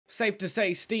Safe to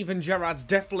say Steven Gerrard's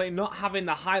definitely not having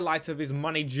the highlight of his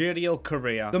managerial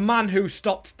career. The man who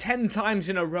stopped 10 times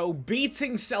in a row,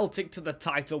 beating Celtic to the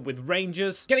title with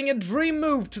Rangers, getting a dream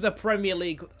move to the Premier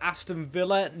League with Aston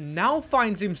Villa, now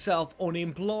finds himself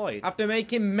unemployed. After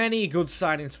making many good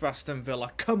signings for Aston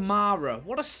Villa, Kamara,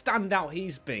 what a standout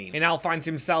he's been. He now finds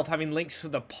himself having links to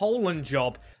the Poland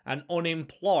job and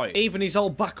unemployed. Even his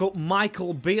old backup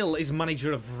Michael Beale is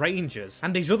manager of Rangers.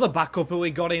 And his other backup who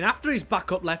he got in after his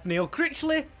backup left, Neil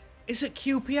Critchley, is at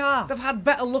QPR. They've had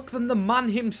better luck than the man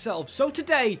himself. So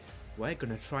today, we're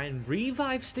going to try and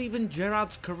revive Steven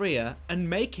Gerrard's career and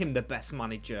make him the best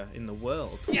manager in the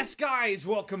world. Yes guys,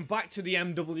 welcome back to the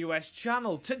MWS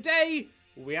channel. Today,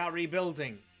 we are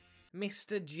rebuilding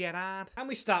Mr. Gerrard. And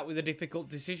we start with a difficult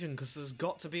decision because there's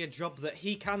got to be a job that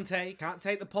he can take. Can't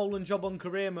take the Poland job on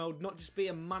career mode, not just be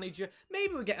a manager.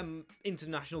 Maybe we get an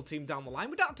international team down the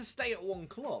line. We don't have to stay at one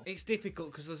club. It's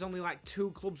difficult because there's only like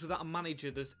 2 clubs without a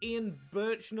manager. There's Ian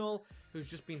Birchnell, who's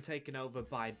just been taken over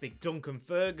by Big Duncan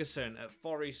Ferguson at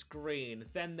Forest Green.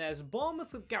 Then there's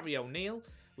Bournemouth with Gary O'Neill.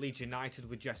 Leeds United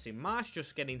with Jesse Marsh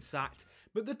just getting sacked.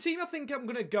 But the team I think I'm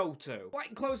going to go to,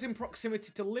 quite close in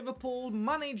proximity to Liverpool,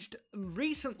 managed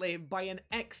recently by an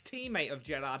ex-teammate of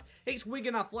Gerrard. It's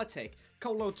Wigan Athletic.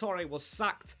 Kolo Touré was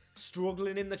sacked,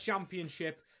 struggling in the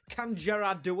Championship. Can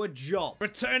Gerrard do a job?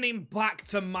 Returning back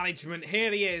to management,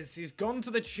 here he is. He's gone to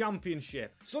the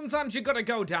Championship. Sometimes you've got to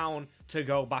go down to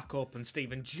go back up, and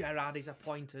Steven Gerrard is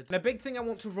appointed. And a big thing I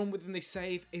want to run within this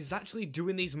save is actually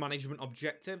doing these management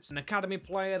objectives. An academy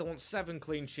player, they want 7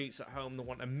 clean sheets at home, they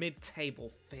want a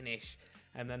mid-table finish,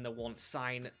 and then they want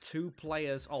sign 2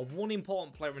 players, or 1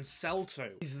 important player and sell 2.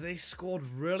 Is this squad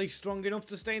really strong enough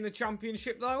to stay in the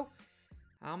Championship though?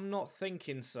 I'm not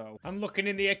thinking so. I'm looking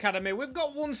in the academy. We've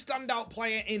got 1 standout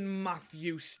player in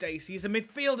Matthew Stacey. He's a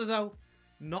midfielder though.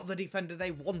 Not the defender they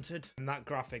wanted. And that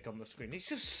graphic on the screen, it's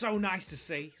just so nice to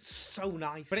see. So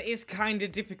nice. But it is kind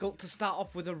of difficult to start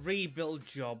off with a rebuild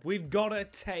job. We've got to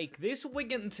take this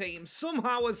Wigan team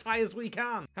somehow as high as we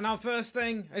can. And our first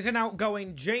thing is an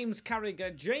outgoing James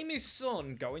Carragher, Jamie's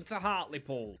son, going to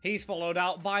Hartlepool. He's followed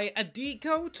out by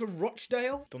Adiko to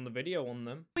Rochdale. Done the video on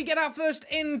them. We get our first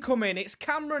incoming. It's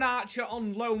Cameron Archer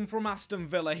on loan from Aston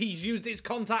Villa. He's used his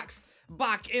contacts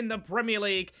back in the Premier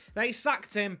League. They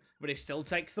sacked him, but he still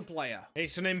takes the player.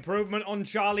 It's an improvement on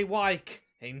Charlie Wyke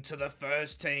into the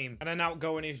first team. And an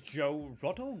outgoing is Joe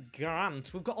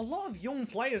Grant. We've got a lot of young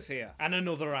players here. And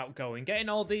another outgoing, getting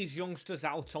all these youngsters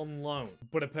out on loan.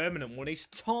 But a permanent one is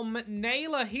Tom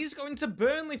Naylor. He's going to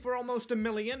Burnley for almost $1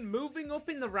 million, moving up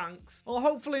in the ranks. Or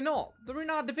hopefully not. They're in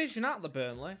our division, aren't they,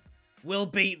 Burnley? We'll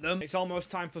beat them. It's almost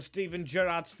time for Steven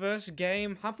Gerrard's first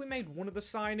game. Have we made one of the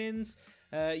signings?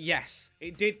 Yes,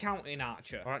 it did count in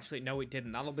Archer. Or actually, no, it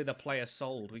didn't. That'll be the player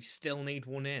sold. We still need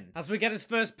one in. As we get his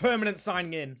first permanent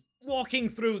signing in, walking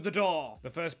through the door.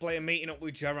 The first player meeting up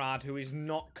with Gerrard, who is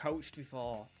not coached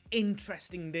before.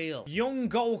 Interesting deal. Young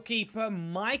goalkeeper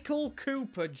Michael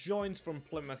Cooper joins from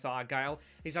Plymouth Argyle.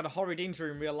 He's had a horrid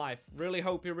injury in real life. Really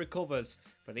hope he recovers.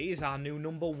 But he's our new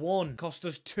number 1. Cost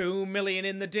us $2 million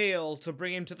in the deal to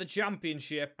bring him to the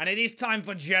Championship. And it is time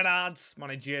for Gerrard's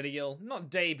managerial, not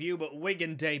debut, but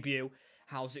Wigan debut.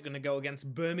 How's it going to go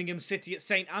against Birmingham City at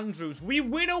St Andrews? We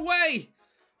win away!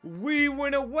 We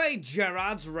win away.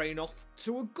 Gerrard's reign off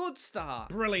to a good start.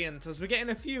 Brilliant. As we're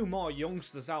getting a few more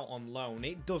youngsters out on loan,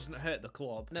 it doesn't hurt the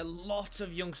club. And a lot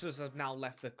of youngsters have now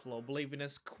left the club, leaving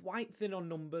us quite thin on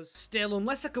numbers. Still,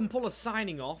 unless I can pull a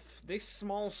signing off, this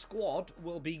small squad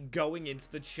will be going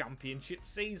into the Championship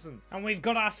season. And we've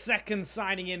got our second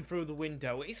signing in through the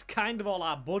window. It's kind of all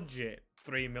our budget.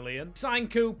 3 million. Signed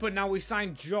Cooper, now we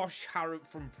signed Josh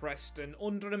Harrop from Preston,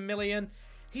 under $1 million.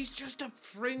 He's just a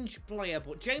fringe player,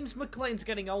 but James McLean's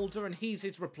getting older and he's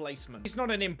his replacement. He's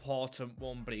not an important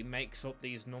one, but he makes up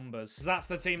these numbers. That's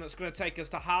the team that's going to take us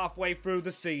to halfway through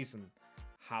the season.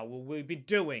 How will we be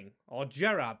doing? Or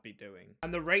Gerrard be doing?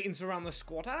 And the ratings around the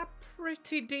squad are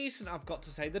pretty decent, I've got to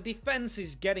say. The defence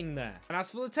is getting there. And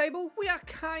as for the table, we are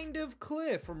kind of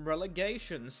clear from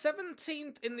relegation.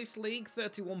 17th in this league,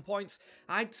 31 points.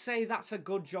 I'd say that's a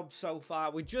good job so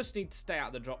far. We just need to stay out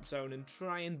of the drop zone and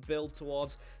try and build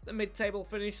towards the mid-table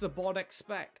finish the board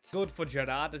expect. Good for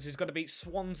Gerrard, as he's got to beat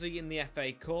Swansea in the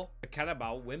FA Cup. Forget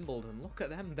about Wimbledon. Look at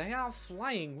them. They are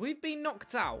flying. We've been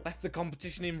knocked out. Left the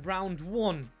competition in round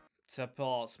 1. To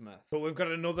Portsmouth. But we've got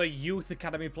another youth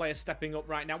academy player stepping up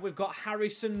right now. We've got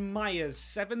Harrison Myers,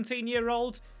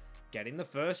 17-year-old. getting the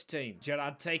first team.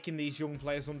 Gerrard taking these young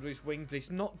players under his wing, but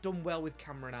he's not done well with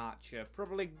Cameron Archer,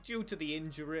 probably due to the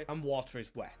injury, and water is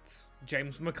wet.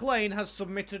 James McLean has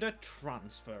submitted a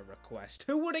transfer request.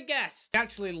 Who would have guessed? They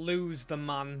actually lose the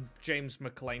man, James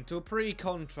McLean, to a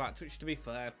pre-contract, which, to be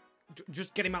fair,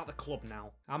 just get him out of the club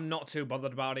now. I'm not too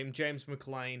bothered about him. James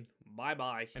McLean,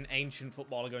 bye-bye. An ancient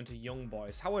footballer going to young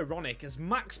boys. How ironic, as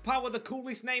Max Power, the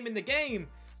coolest name in the game,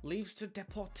 leaves to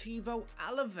Deportivo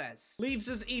Alaves. Leaves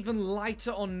us even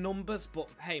lighter on numbers, but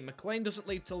hey, McLean doesn't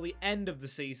leave till the end of the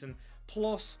season.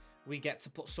 Plus, we get to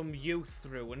put some youth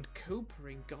through, and Cooper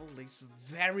in goal is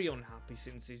very unhappy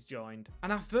since he's joined.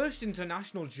 And our first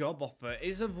international job offer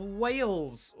is of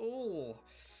Wales. Oh,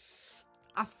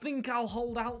 I think I'll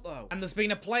hold out though. And there's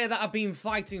been a player that I've been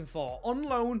fighting for on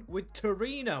loan with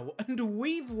Torino, and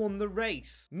we've won the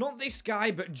race. Not this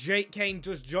guy, but Jake Kane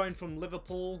just joined from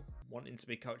Liverpool, wanting to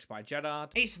be coached by Gerrard.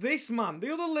 It's this man,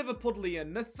 the other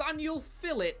Liverpudlian, Nathaniel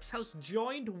Phillips, has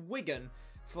joined Wigan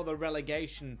for the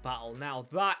relegation battle. Now,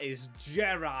 that is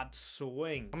Gerrard's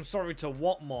swing. I'm sorry to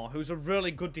Watmore, who's a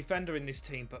really good defender in this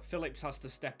team, but Phillips has to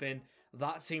step in.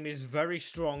 That team is very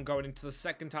strong going into the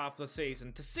second half of the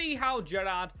season to see how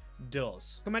Gerrard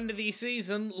does. Come end of the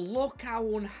season, look how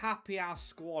unhappy our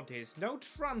squad is. No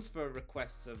transfer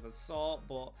requests of a sort,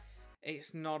 but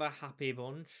it's not a happy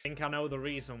bunch. I think I know the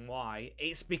reason why.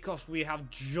 It's because we have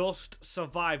just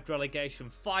survived relegation.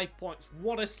 5 points.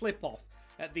 What a slip-off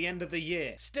at the end of the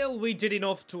year. Still, we did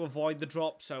enough to avoid the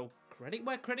drop, so credit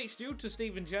where credit's due to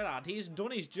Steven Gerrard. He's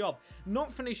done his job.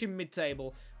 Not finishing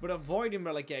mid-table, but avoiding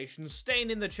relegation,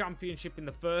 staying in the Championship in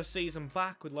the first season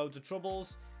back with loads of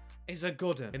troubles is a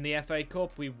good one. In the FA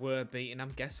Cup, we were beaten.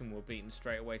 I'm guessing we're beaten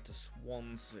straight away to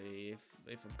Swansea,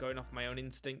 if I'm going off my own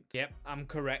instinct. Yep, I'm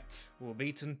correct. We're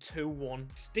beaten 2-1.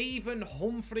 Stephen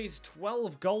Humphries,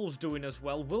 12 goals doing as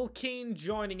well. Will Keane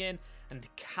joining in, and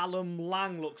Callum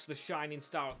Lang looks the shining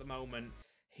star at the moment.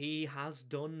 He has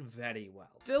done very well.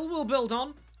 Still, we'll build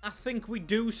on. I think we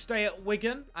do stay at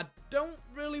Wigan. I don't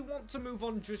really want to move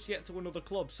on just yet to another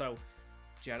club, so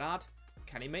Gerrard,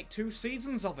 can he make 2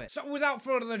 seasons of it? So without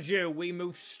further ado, we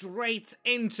move straight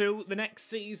into the next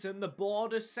season. The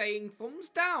board is saying thumbs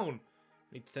down.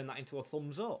 Need to turn that into a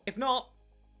thumbs up. If not,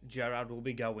 Gerrard will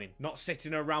be going. Not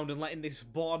sitting around and letting this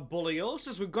board bully us,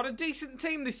 as we've got a decent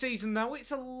team this season though.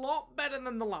 It's a lot better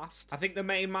than the last. I think the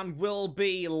main man will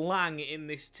be Lang in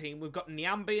this team. We've got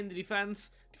Nyambe in the defence.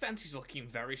 Defence is looking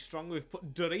very strong. We've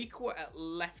put Duriqua at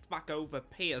left back over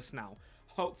Pierce now.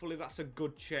 Hopefully that's a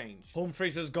good change.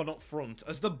 Humphries has gone up front,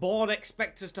 as the board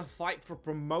expects us to fight for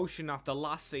promotion after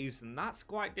last season. That's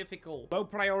quite difficult. Low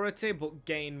priority, but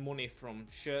gain money from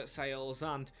shirt sales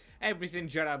and everything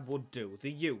Gerrard would do. The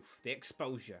youth, the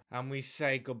exposure. And we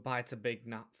say goodbye to Big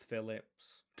Nat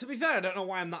Phillips. To be fair, I don't know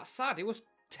why I'm that sad. It was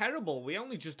terrible. We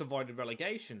only just avoided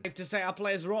relegation. Safe to say our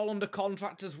players are all under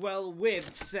contract as well,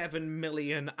 with 7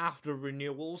 million after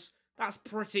renewals. That's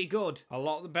pretty good. A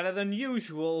lot better than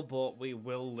usual, but we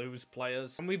will lose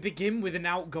players. And we begin with an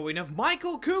outgoing of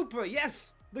Michael Cooper.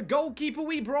 Yes, the goalkeeper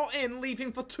we brought in,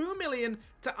 leaving for 2 million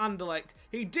to Anderlecht.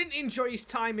 He didn't enjoy his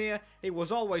time here. He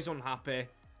was always unhappy.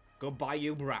 Goodbye,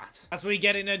 you brat. As we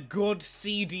get in a good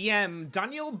CDM,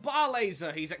 Daniel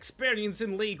Barlaser. He's experienced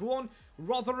in League One,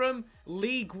 Rotherham,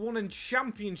 League One and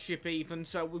Championship even.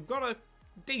 So we've got a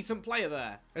decent player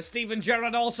there. As Steven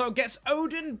Gerrard also gets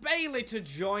Odin Bailey to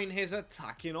join his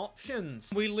attacking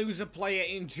options. We lose a player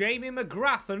in Jamie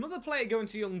McGrath, another player going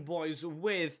to young boys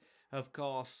with, of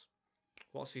course,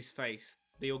 what's his face?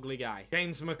 The ugly guy.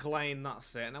 James McLean,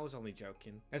 that's it. And I was only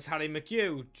joking. As Harry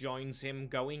McHugh joins him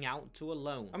going out to a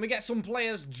loan. And we get some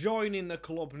players joining the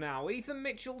club now. Ethan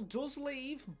Mitchell does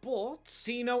leave, but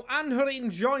Tino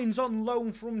Anjorin joins on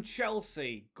loan from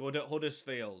Chelsea. Good at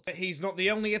Huddersfield. But he's not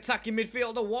the only attacking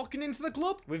midfielder walking into the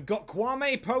club. We've got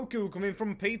Kwame Poku coming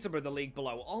from Peterborough, the league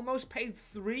below. Almost paid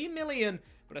 3 million,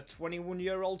 but a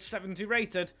 21-year-old 70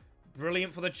 rated.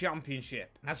 Brilliant for the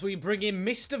Championship. As we bring in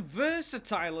Mr.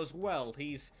 Versatile as well.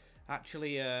 He's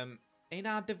actually in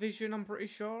our division, I'm pretty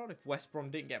sure, if West Brom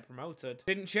didn't get promoted.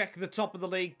 Didn't check the top of the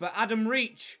league, but Adam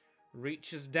Reach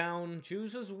reaches down,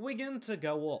 chooses Wigan to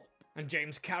go up. And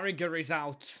James Carragher is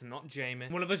out, not Jamie.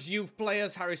 One of his youth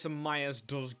players, Harrison Myers,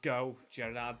 does go.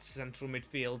 Gerrard's central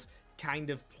midfield kind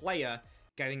of player,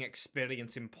 getting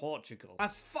experience in Portugal.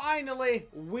 As finally,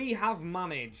 we have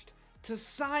managed to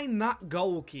sign that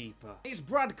goalkeeper. It's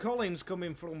Brad Collins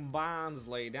coming from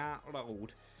Barnsley, that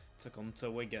road, to come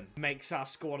to Wigan. Makes our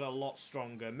squad a lot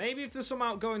stronger. Maybe if there's some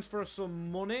outgoings for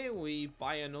some money, we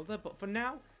buy another, but for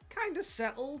now, kind of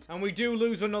settled. And we do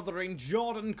lose another in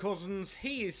Jordan Cousins.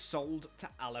 He is sold to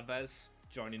Alaves,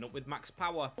 joining up with Max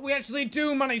Power. We actually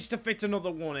do manage to fit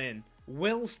another one in.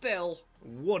 Will still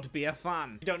would be a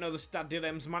fan. You don't know the Stade de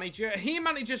Reims manager? He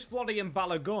manages Florian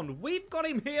Balogun. We've got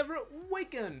him here at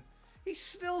Wigan. He's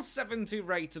still 70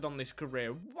 rated on this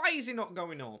career. Why is he not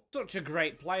going up? Such a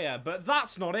great player, but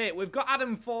that's not it. We've got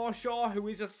Adam Forshaw, who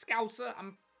is a scouser.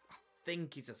 I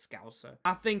think he's a scouser.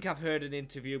 I think I've heard an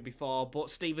interview before,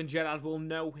 but Steven Gerrard will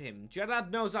know him.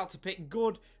 Gerrard knows how to pick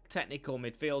good technical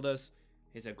midfielders.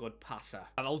 He's a good passer.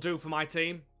 That'll do for my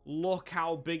team. Look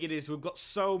how big it is. We've got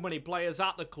so many players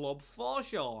at the club.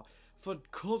 Forshaw for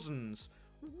Cousins.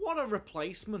 What a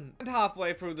replacement. And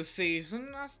halfway through the season,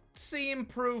 I see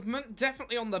improvement.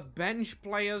 Definitely on the bench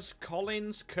players.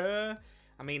 Collins, Kerr.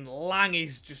 I mean, Lang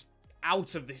is just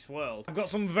out of this world. I've got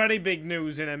some very big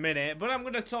news in a minute, but I'm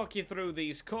going to talk you through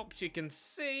these cups. You can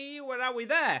see, where are we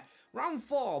there? Round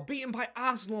 4, beaten by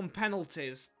Arsenal on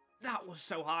penalties. That was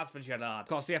so hard for Gerrard. Of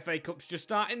course, the FA Cup's just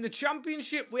starting. The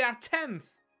Championship, we are 10th.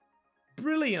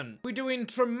 Brilliant. We're doing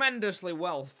tremendously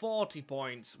well. 40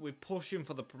 points. We're pushing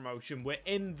for the promotion. We're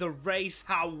in the race.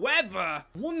 However,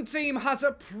 one team has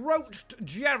approached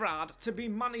Gerrard to be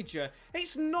manager.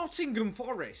 It's Nottingham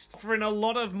Forest. Offering a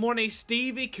lot of money,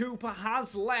 Stevie Cooper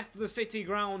has left the City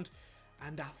ground.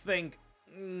 And I think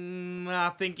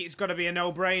it's got to be a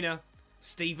no-brainer.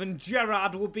 Steven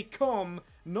Gerrard will become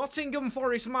Nottingham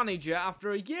Forest manager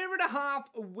after a year and a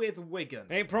half with Wigan.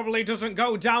 It probably doesn't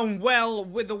go down well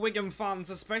with the Wigan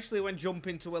fans, especially when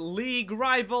jumping to a league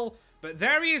rival, but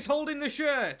there he is holding the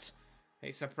shirt.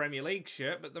 It's a Premier League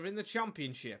shirt, but they're in the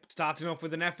Championship. Starting off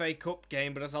with an FA Cup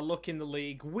game, but as I look in the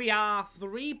league, we are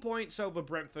 3 points over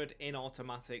Brentford in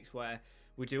automatics, where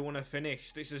we do want to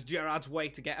finish. This is Gerrard's way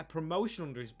to get a promotion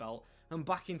under his belt and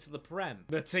back into the Prem.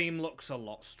 The team looks a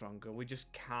lot stronger. We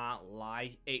just can't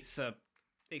lie. It's a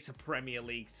Premier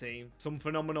League team. Some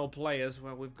phenomenal players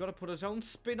where we've got to put his own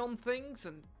spin on things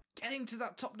and get into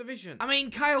that top division. I mean,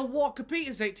 Kyle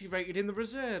Walker-Peters 80 rated in the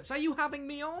reserves. Are you having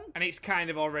me on? And it's kind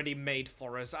of already made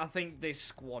for us. I think this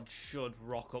squad should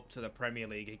rock up to the Premier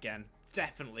League again.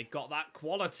 Definitely got that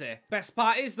quality. Best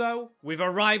part is, though, we've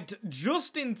arrived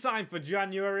just in time for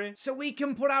January, so we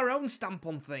can put our own stamp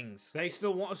on things. They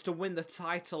still want us to win the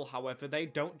title, however. They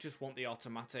don't just want the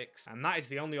automatics, and that is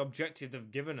the only objective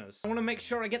they've given us. I want to make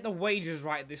sure I get the wages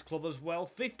right at this club as well.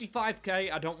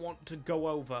 55k, I don't want to go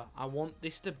over. I want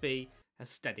this to be a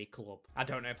steady club. I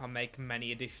don't know if I make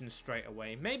many additions straight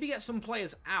away. Maybe get some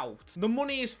players out. The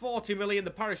money is 40 million. The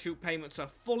parachute payments are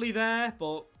fully there,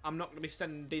 but I'm not going to be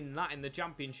sending that in the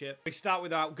Championship. We start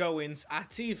with outgoings.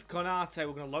 Atif Konate,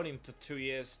 we're going to loan him to 2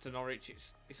 years to Norwich.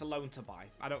 It's a loan to buy.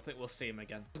 I don't think we'll see him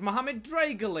again. Mohamed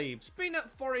Drager leaves. Been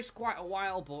at Forest quite a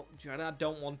while, but Gerrard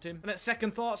don't want him. And at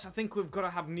second thoughts, I think we've got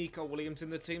to have Nico Williams in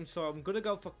the team, so I'm going to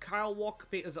go for Kyle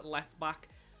Walker-Peters at left back.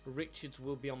 Richards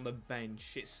will be on the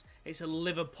bench. It's a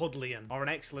Liverpudlian, or an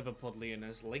ex-Liverpudlian,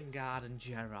 as Lingard and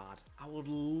Gerrard. I would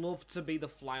love to be the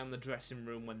fly on the dressing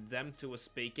room when them two are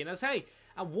speaking, as hey,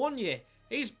 I won you.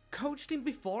 He's coached him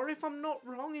before, if I'm not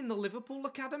wrong, in the Liverpool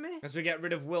Academy. As we get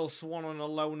rid of Will Swan on a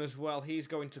loan as well, he's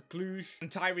going to Cluj.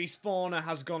 And Tyrese Forner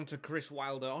has gone to Chris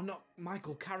Wilder. Oh, not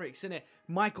Michael Carrick's, innit?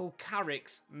 Michael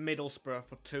Carrick's Middlesbrough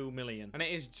for 2 million. And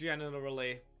it is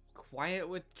generally quiet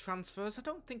with transfers. I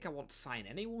don't think I want to sign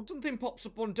anyone. Something pops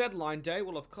up on deadline day,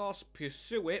 we'll of course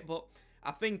pursue it, but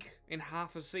I think in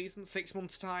half a season, 6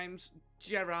 months' time,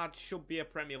 Gerrard should be a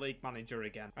Premier League manager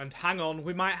again. And hang on,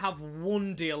 we might have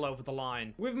one deal over the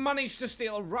line. We've managed to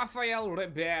steal Rafael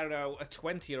Ribeiro, a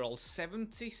 20-year-old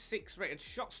 76 rated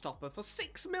shot stopper for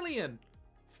 6 million.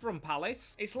 From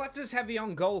Palace. It's left us heavy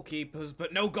on goalkeepers,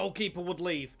 but no goalkeeper would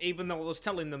leave, even though I was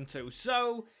telling them to.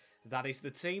 So that is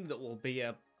the team that will be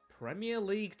a Premier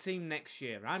League team next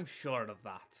year. I'm sure of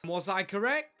that. Was I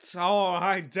correct? Oh,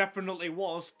 I definitely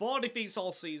was. 4 defeats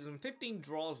all season. 15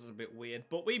 draws is a bit weird,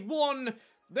 but we've won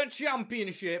the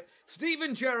Championship.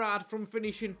 Steven Gerrard, from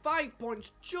finishing 5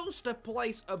 points, just a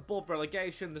place above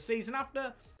relegation the season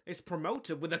after, is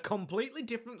promoted with a completely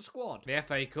different squad. The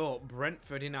FA Cup,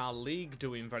 Brentford in our league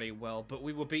doing very well, but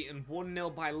we were beaten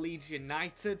 1-0 by Leeds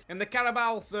United. In the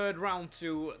Carabao third round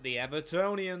to the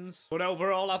Evertonians. But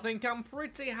overall, I think I'm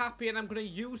pretty happy, and I'm going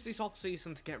to use this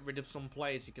off-season to get rid of some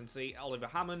players. You can see Oliver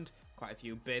Hammond, quite a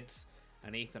few bids,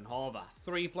 and Ethan Horvath.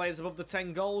 3 players above the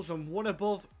 10 goals and 1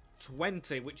 above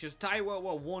 20, which is Taiwo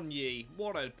Awoniyi.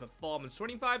 What a performance.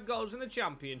 25 goals in the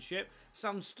Championship.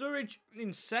 Sam Sturridge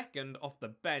in second off the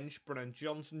bench. Brennan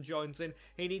Johnson joins in.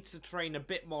 He needs to train a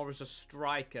bit more as a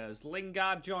striker. As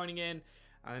Lingard joining in.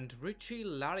 And Richie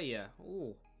Laria.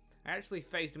 Ooh, I actually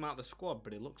phased him out of the squad,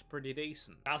 but he looks pretty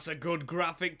decent. That's a good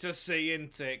graphic to see,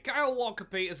 isn't it? Kyle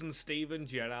Walker-Peters and Steven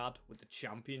Gerrard with the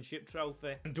championship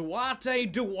trophy. And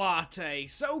Duarte.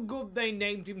 So good they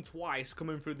named him twice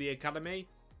coming through the academy.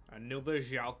 Another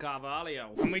João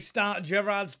Carvalho. And we start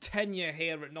Gerrard's tenure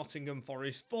here at Nottingham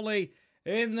Forest fully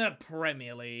in the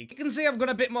Premier League. You can see I've gone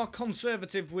a bit more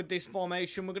conservative with this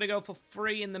formation. We're going to go for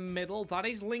 3 in the middle. That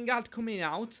is Lingard coming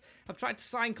out. I've tried to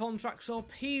sign contracts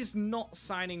up. He's not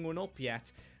signing one up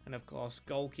yet. And of course,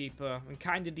 goalkeeper and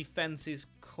kind of defence is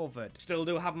covered. Still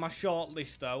do have my short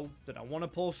list though, that I want to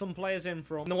pull some players in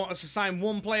from. And I want us to sign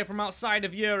 1 player from outside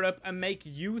of Europe and make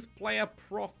youth player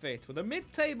profit with a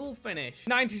mid-table finish.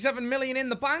 97 million in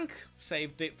the bank.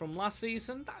 Saved it from last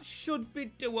season. That should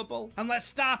be doable. And let's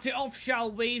start it off,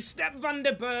 shall we? Step van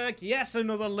der Berg. Yes,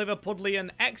 another Liverpudlian,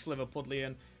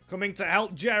 ex-Liverpudlian, coming to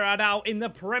help Gerrard out in the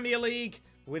Premier League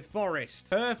with Forest.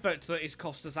 Perfect that it's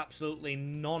cost us absolutely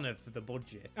none of the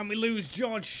budget. And we lose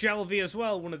George Shelby as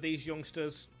well, one of these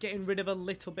youngsters. Getting rid of a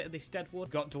little bit of this deadwood.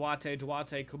 Got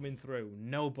Duarte coming through.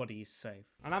 Nobody's safe.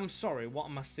 And I'm sorry, what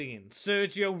am I seeing?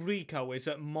 Sergio Rico is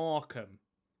at Morecambe.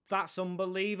 That's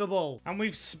unbelievable. And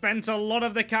we've spent a lot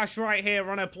of the cash right here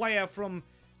on a player from,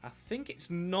 I think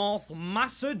it's North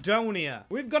Macedonia.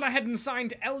 We've gone ahead and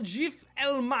signed Eljif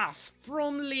Elmas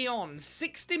from Lyon.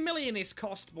 60 million is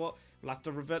cost, but we'll have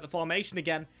to revert the formation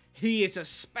again. He is a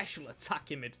special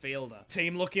attacking midfielder.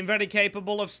 Team looking very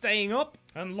capable of staying up.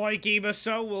 And Loic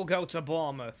Eberso will go to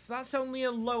Bournemouth. That's only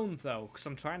a loan though, because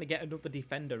I'm trying to get another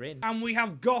defender in. And we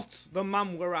have got the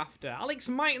man we're after. Alex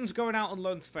Maiton's going out on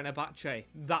loan to Fenerbahce.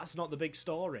 That's not the big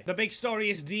story. The big story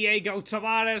is Diego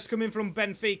Tavares coming from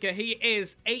Benfica. He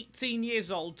is 18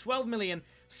 years old, 12 million.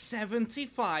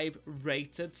 75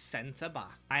 rated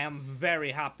centre-back. I am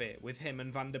very happy with him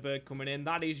and Van der Berg coming in.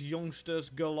 That is youngsters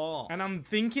galore. And I'm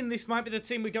thinking this might be the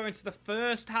team we go into the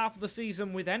first half of the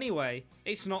season with anyway.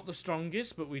 It's not the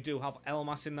strongest, but we do have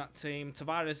Elmas in that team.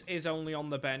 Tavares is only on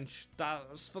the bench.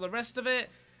 That's for the rest of it.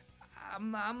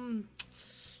 I'm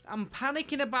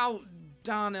panicking about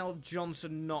Darnell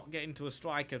Johnson not getting to a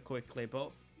striker quickly,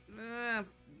 but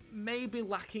maybe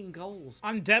lacking goals.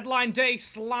 And deadline day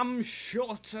slam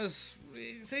shut as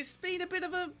it's been a bit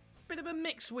of a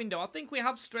mixed window. I think we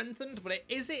have strengthened, but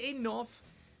is it enough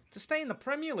to stay in the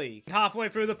Premier League? Halfway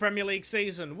through the Premier League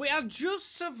season, we are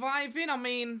just surviving. I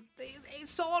mean,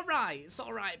 it's alright,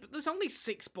 but there's only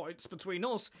 6 points between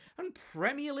us and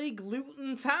Premier League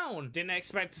Luton Town. Didn't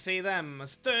expect to see them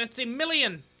as 30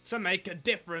 million to make a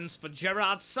difference for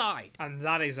Gerrard's side. And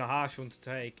that is a harsh one to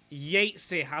take.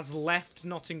 Yatesy has left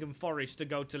Nottingham Forest to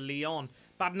go to Lyon.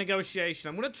 Bad negotiation.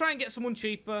 I'm going to try and get someone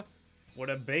cheaper.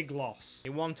 What a big loss. He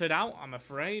wanted out, I'm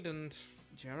afraid, and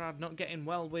Gerrard not getting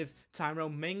well with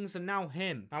Tyrone Mings, and now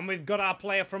him. And we've got our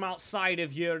player from outside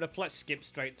of Europe. Let's skip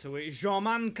straight to it.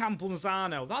 German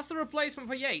Campuzano. That's the replacement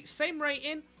for Yates. Same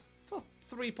rating for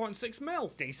 3.6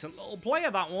 mil. Decent little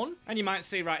player, that one. And you might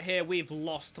see right here, we've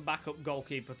lost backup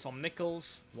goalkeeper Tom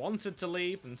Nichols. Wanted to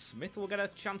leave, and Smith will get a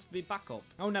chance to be backup.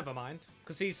 Oh, never mind,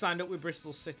 because he's signed up with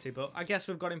Bristol City, but I guess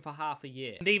we've got him for half a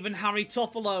year. And even Harry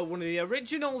Toffolo, one of the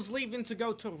originals, leaving to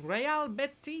go to Real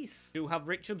Betis. Do have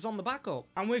Richards on the backup.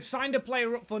 And we've signed a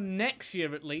player up for next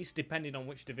year at least, depending on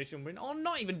which division we're in. Or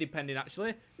not even depending,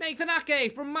 actually. Nathan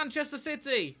Ake from Manchester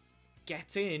City.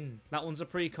 Get in. That one's a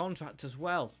pre-contract as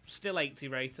well. Still 80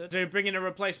 rated. So bring in a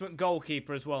replacement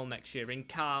goalkeeper as well next year in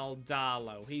Carl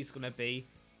Darlow. He's going to be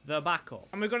the backup.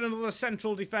 And we've got another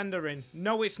central defender in.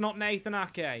 No, it's not Nathan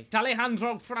Ake. It's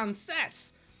Alejandro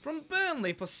Frances from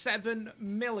Burnley for 7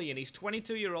 million. He's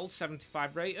 22-year-old,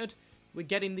 75 rated. We're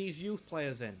getting these youth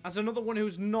players in. As another one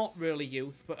who's not really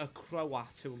youth, but a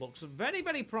Croat who looks very,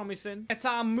 very promising.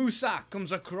 Etar Musa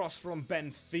comes across from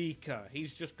Benfica.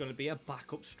 He's just going to be a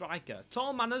backup striker.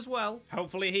 Tall man as well.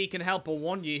 Hopefully he can help a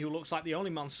one-year who looks like the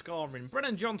only man scoring.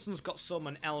 Brennan Johnson's got some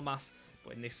and Elmas,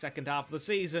 but in this second half of the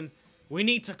season, we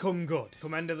need to come good.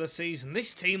 Come end of the season,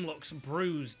 this team looks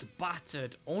bruised,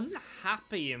 battered,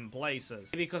 unhappy in places.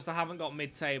 Because they haven't got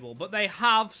mid-table, but they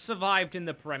have survived in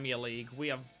the Premier League. We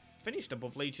have finished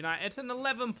above Leeds United and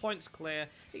 11 points clear.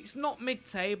 It's not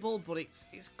mid-table, but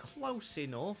it's close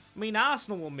enough. I mean,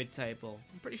 Arsenal were mid-table.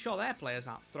 I'm pretty sure their players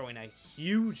aren't throwing a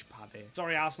huge paddy.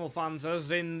 Sorry, Arsenal fans,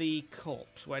 as in the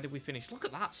cups. Where did we finish? Look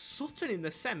at that. Sutton in the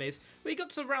semis. We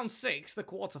got to round 6, the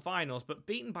quarterfinals, but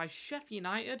beaten by Sheffield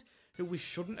United, who we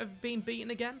shouldn't have been beaten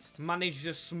against. Managed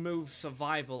a smooth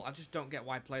survival. I just don't get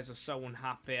why players are so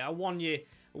unhappy. A 1 year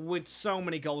with so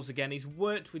many goals again. He's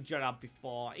worked with Gerrard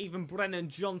before. Even Brennan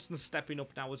Johnson stepping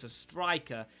up now as a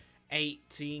striker.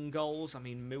 18 goals. I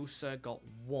mean, Musa got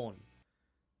 1.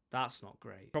 That's not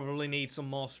great. Probably need some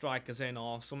more strikers in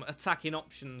or some attacking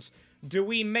options. Do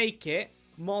we make it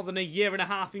more than a year and a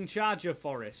half in charge of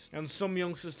Forest? And some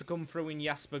youngsters to come through in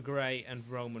Jasper Gray and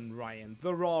Roman Ryan.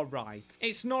 They're all right.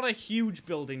 It's not a huge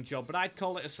building job, but I'd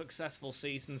call it a successful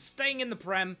season. Staying in the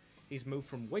Prem. He's moved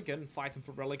from Wigan, fighting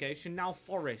for relegation, now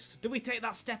Forest. Do we take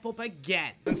that step up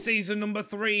again? And season number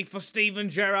 3 for Steven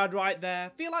Gerrard right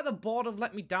there. Feel like the board have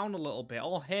let me down a little bit,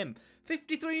 or him.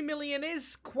 53 million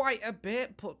is quite a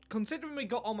bit, but considering we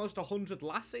got almost 100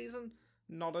 last season,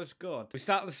 not as good. We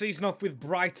start the season off with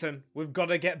Brighton. We've got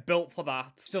to get built for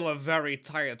that. Still a very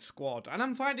tired squad. And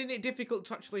I'm finding it difficult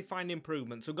to actually find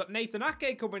improvements. We've got Nathan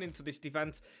Ake coming into this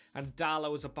defence and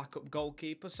Darlow as a backup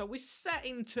goalkeeper. So we're set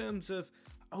in terms of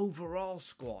overall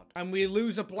squad. And we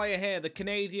lose a player here, the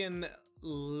Canadian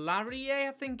Larrier,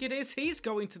 I think it is. He's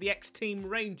going to the ex-team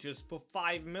Rangers for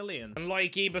 5 million. And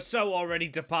Loic Iberso already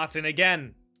departing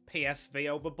again. PSV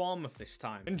over Bournemouth this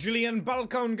time. And Julian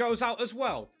Balcone goes out as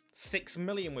well. 6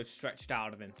 million we've stretched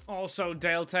out of him. Also,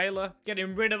 Dale Taylor,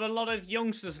 getting rid of a lot of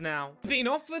youngsters now. Being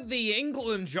offered the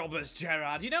England job as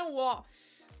Gerrard. You know what?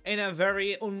 In a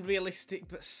very unrealistic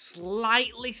but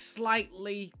slightly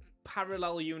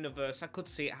parallel universe, I could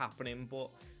see it happening, but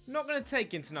not going to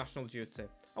take international duty.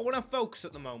 I want to focus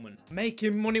at the moment.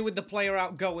 Making money with the player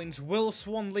outgoings. Will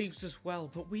Swan leaves as well,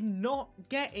 but we're not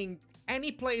getting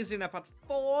any players in. I've had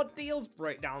 4 deals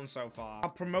break down so far. I'll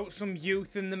promote some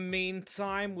youth in the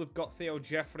meantime. We've got Theo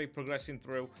Jeffrey progressing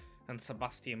through and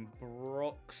Sebastian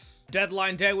Brooks.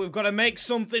 Deadline day, we've got to make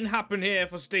something happen here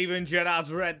for Steven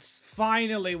Gerrard's Reds.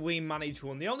 Finally, we manage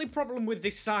one. The only problem with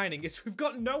this signing is we've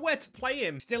got nowhere to play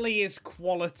him. Still, he is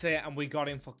quality, and we got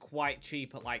him for quite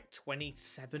cheap at like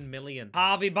 27 million.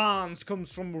 Harvey Barnes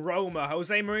comes from Roma.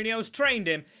 Jose Mourinho's trained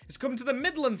him. He's come to the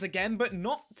Midlands again, but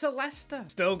not to Leicester.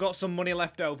 Still got some money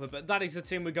left over, but that is the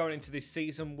team we're going into this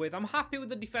season with. I'm happy with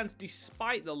the defense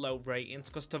despite the low ratings,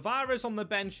 because Tavares on the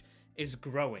bench is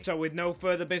growing. So with no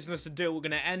further business to do, we're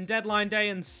going to end deadline day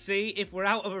and see if we're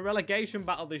out of a relegation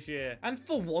battle this year. And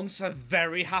for once, a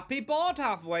very happy board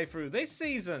halfway through this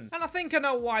season. And I think I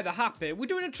know why they're happy. We're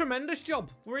doing a tremendous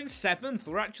job. We're in 7th.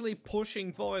 We're actually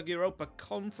pushing for Europa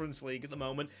Conference League at the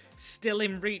moment. Still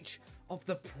in reach of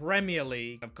the Premier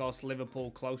League. Of course,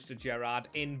 Liverpool close to Gerrard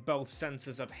in both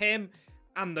senses of him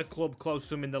and the club close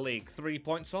to him in the league. 3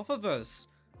 points off of us.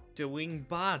 Doing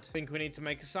bad. I think we need to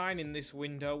make a sign in this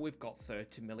window. We've got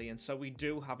 30 million, so we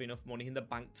do have enough money in the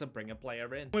bank to bring a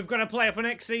player in. We've got a player for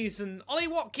next season. Ollie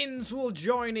Watkins will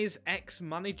join his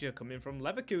ex-manager coming from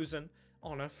Leverkusen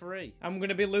on a free. I'm going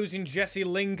to be losing Jesse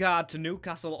Lingard to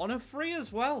Newcastle on a free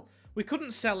as well. We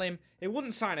couldn't sell him. He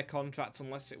wouldn't sign a contract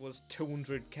unless it was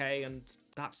 200k, and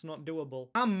that's not doable.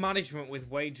 And management with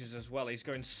wages as well. He's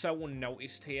going so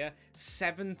unnoticed here.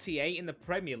 78 in the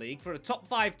Premier League for a top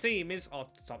 5 team is, or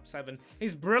top 7,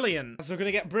 is brilliant. So we're going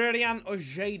to get Brian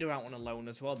Ojeda out on a loan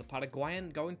as well. The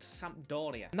Paraguayan going to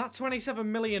Sampdoria. And that 27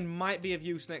 million might be of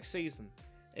use next season.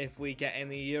 If we get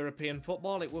any European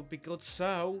football, it would be good.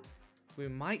 So we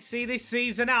might see this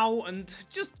season out and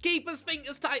just keep us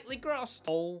fingers tightly crossed.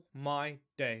 Oh my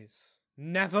days.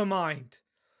 Never mind.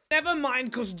 Never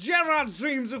mind, because Gerrard's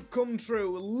dreams have come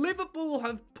true. Liverpool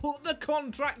have put the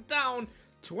contract down.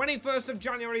 21st of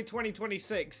January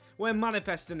 2026. We're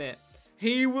manifesting it.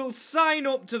 He will sign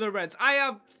up to the Reds. I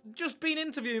have just been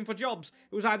interviewing for jobs.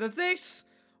 It was either this,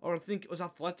 or I think it was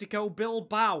Atletico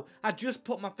Bilbao. I just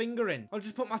put my finger in. I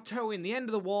just put my toe in the end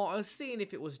of the water, seeing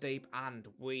if it was deep. And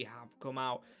we have come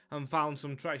out and found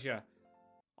some treasure.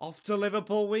 Off to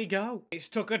Liverpool we go. It's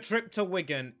took a trip to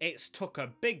Wigan. It's took a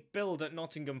big build at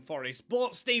Nottingham Forest.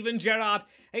 But Steven Gerrard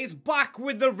is back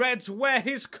with the Reds where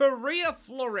his career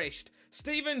flourished.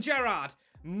 Steven Gerrard,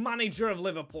 manager of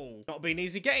Liverpool. Not been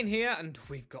easy getting here, and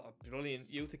we've got a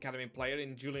brilliant youth academy player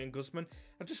in Julian Guzman.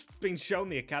 I've just been shown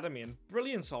the academy, and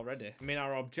brilliance already. I mean,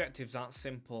 our objectives aren't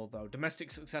simple, though.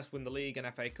 Domestic success, win the league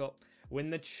and FA Cup.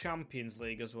 Win the Champions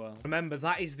League as well. Remember,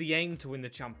 that is the aim, to win the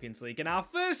Champions League. And our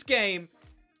first game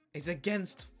is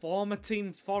against former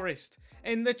team Forest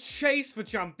in the chase for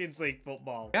Champions League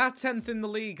football. We are 10th in the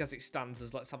league as it stands,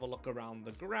 as let's have a look around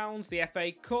the grounds. The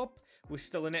FA Cup, we're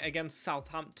still in it against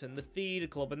Southampton. The Theatre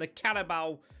Club and the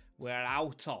Carabao, we're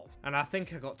out of. And I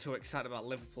think I got too excited about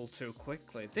Liverpool too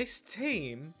quickly. This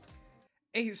team,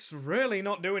 it's really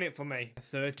not doing it for me.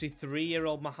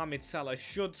 33-year-old Mohamed Salah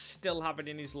should still have it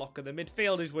in his locker. The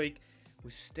midfield is weak. We're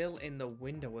still in the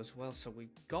window as well, so we've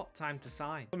got time to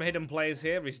sign. Some hidden players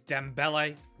here is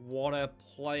Dembele. What a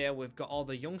player. We've got all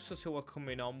the youngsters who are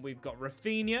coming on. We've got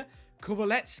Rafinha,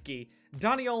 Kovaletsky,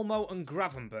 Dani Olmo and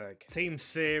Gravenberg. Team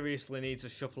seriously needs a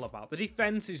shuffle about. The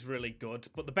defense is really good,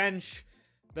 but the bench,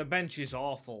 The bench is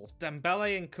awful.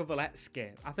 Dembele and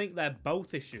Kovalevsky, I think they're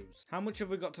both issues. How much have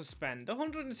we got to spend?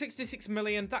 166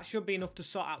 million, that should be enough to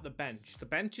sort out the bench. The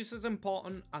bench is as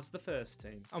important as the first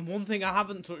team. And one thing I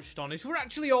haven't touched on is we're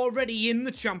actually already in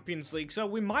the Champions League, so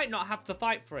we might not have to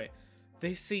fight for it.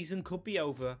 This season could be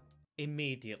over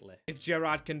immediately. If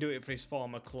Gerrard can do it for his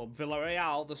former club,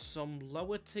 Villarreal, there's some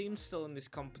lower teams still in this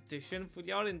competition,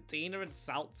 Fiorentina and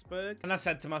Salzburg. And I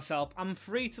said to myself, I'm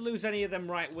free to lose any of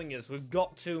them right wingers. We've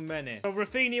got too many. So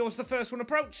Rafinha was the first one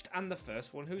approached, and the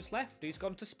first one who's left. He's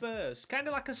gone to Spurs. Kind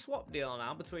of like a swap deal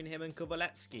now between him and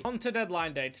Kovalevsky. On to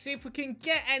deadline day to see if we can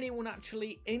get anyone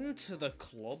actually into the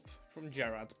club from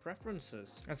Gerrard's preferences.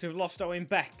 As we've lost Owen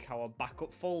Beck, our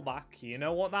backup fullback, you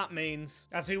know what that means.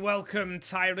 As we welcome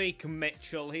Tyreek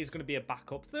Mitchell, he's going to be a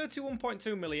backup,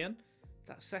 31.2 million.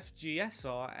 That's FGS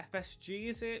or FSG,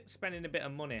 is it? Spending a bit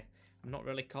of money. I'm not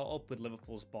really caught up with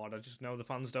Liverpool's board, I just know the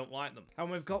fans don't like them. And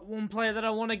we've got one player that I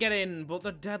want to get in, but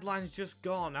the deadline's just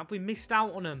gone. Have we missed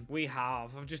out on him? We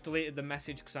have. I've just deleted the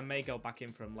message because I may go back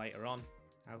in for him later on.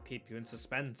 I'll keep you in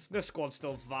suspense. The squad's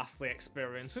still vastly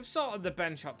experienced. We've sorted the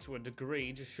bench up to a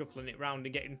degree, just shuffling it round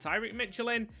and getting Tyreek Mitchell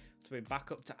in to be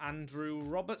back up to Andrew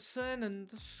Robertson, and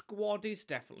the squad is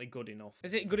definitely good enough.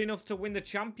 Is it good enough to win the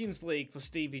Champions League for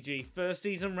Stevie G first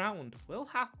season round? We'll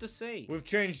have to see. We've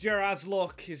changed Gerrard's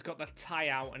look. He's got the tie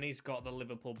out and he's got the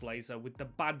Liverpool blazer with the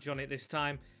badge on it this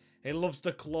time. He loves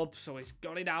the club, so he's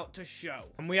got it out to show.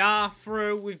 And we are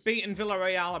through. We've beaten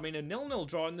Villarreal. I mean, a 0-0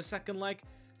 draw in the second leg.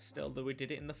 Still, though, we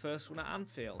did it in the first one at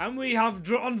Anfield. And we have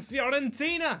drawn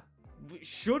Fiorentina, which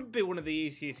should be one of the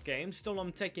easiest games. Still,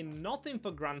 I'm taking nothing for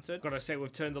granted. Gotta say,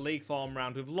 we've turned the league form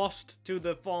round. We've lost to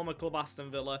the former club Aston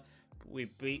Villa, but we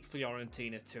beat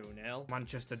Fiorentina 2-0.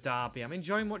 Manchester derby. I'm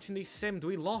enjoying watching these sims.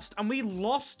 We lost, and we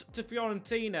lost to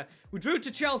Fiorentina. We drew to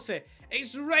Chelsea.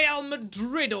 It's Real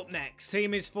Madrid up next.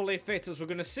 Team is fully fit as we're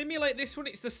going to simulate this one.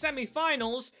 It's the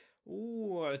semi-finals.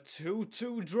 Ooh, a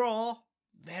 2-2 draw.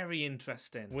 Very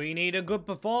interesting. We need a good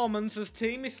performance as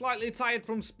team is slightly tired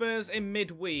from Spurs in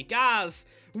midweek as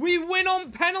we win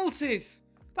on penalties.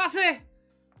 That's it.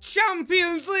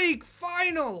 Champions League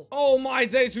final. Oh my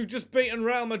days, we've just beaten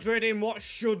Real Madrid in what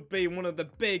should be one of the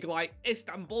big, like,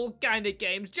 Istanbul kind of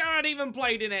games. Gerrard even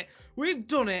played in it. We've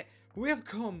done it. We have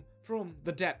come from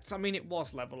the depths. I mean, it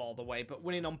was level all the way, but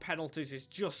winning on penalties is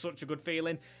just such a good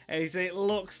feeling as it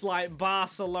looks like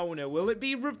Barcelona. Will it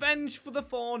be revenge for the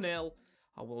 4-0?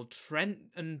 Or will Trent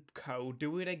and co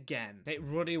do it again? It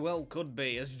ruddy well could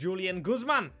be, as Julian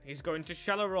Guzman is going to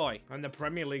Charleroi. And the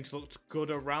Premier League's looked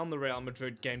good around the Real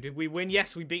Madrid game. Did we win?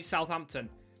 Yes, we beat Southampton.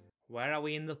 Where are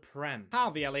we in the Prem?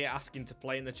 Harvey Elliott asking to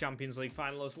play in the Champions League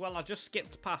final as well. I just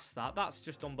skipped past that. That's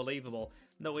just unbelievable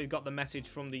that we've got the message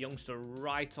from the youngster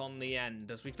right on the end.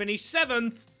 As we finish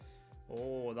 7th.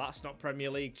 Oh, that's not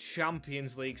Premier League.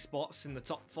 Champions League spots in the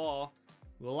top 4.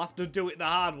 We'll have to do it the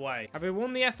hard way. Have we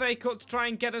won the FA Cup to try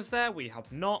and get us there? We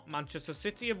have not. Manchester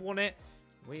City have won it.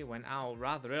 We went out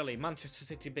rather early. Manchester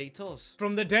City beat us.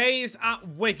 From the days at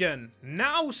Wigan,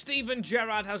 now Steven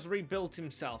Gerrard has rebuilt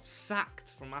himself. Sacked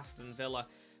from Aston Villa,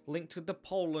 linked with the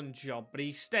Poland job, but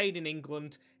he stayed in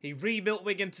England. He rebuilt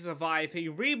Wigan to survive. He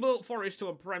rebuilt Forest to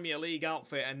a Premier League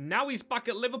outfit, and now he's back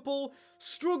at Liverpool,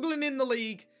 struggling in the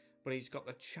league, but he's got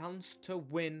the chance to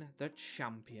win the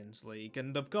Champions League.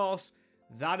 And of course,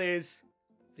 that is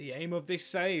the aim of this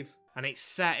save. And it's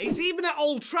set. It's even at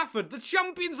Old Trafford. The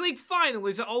Champions League final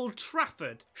is at Old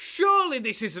Trafford. Surely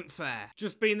this isn't fair.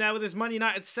 Just been there with his Man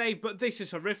United save, but this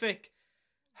is horrific.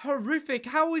 Horrific.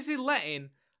 How is he letting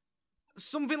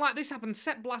something like this happen?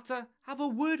 Sepp Blatter, have a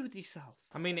word with yourself.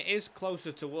 I mean, it is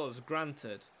closer to us,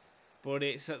 granted. But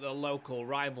it's at the local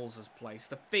rivals' place.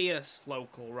 The fierce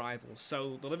local rivals.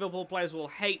 So the Liverpool players will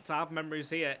hate to have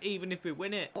memories here, even if we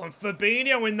win it. And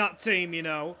Fabinho in that team, you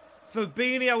know.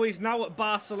 Fabinho is now at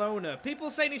Barcelona.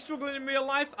 People saying he's struggling in real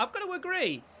life. I've got to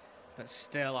agree. But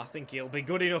still, I think he'll be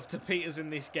good enough to beat us in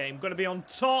this game. Going to be on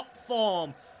top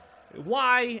form.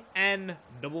 YNWA.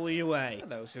 For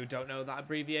those who don't know that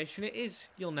abbreviation, it is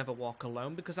You'll Never Walk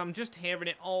Alone, because I'm just hearing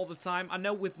it all the time. I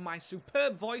know with my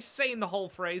superb voice, saying the whole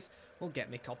phrase will get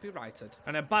me copyrighted.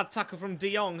 And a bad tackle from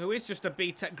De Jong, who is just a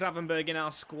B-Tech Gravenberg in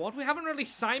our squad. We haven't really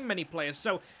signed many players,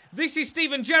 so this is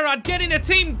Steven Gerrard getting a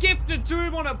team gifted to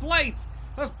him on a plate.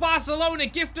 As Barcelona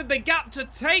gifted the gap to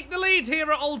take the lead here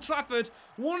at Old Trafford.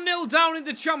 1-0 down in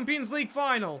the Champions League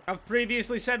final. I've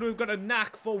previously said we've got a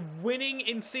knack for winning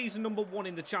in season number 1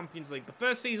 in the Champions League. The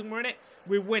first season we're in it,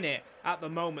 we win it. At the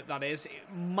moment, that is.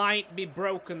 It might be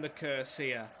broken, the curse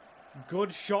here.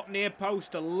 Good shot near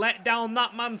post to let down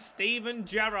that man, Steven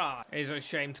Gerrard. It is a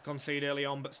shame to concede early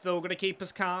on, but still going to keep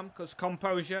us calm, because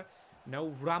composure.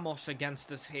 No Ramos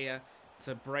against us here.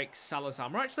 to break Salah's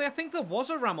arm. Actually, I think there was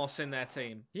a Ramos in their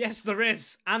team. Yes, there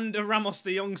is. And a Ramos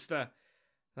the youngster.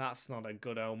 That's not a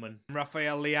good omen.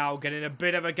 Rafael Leao getting a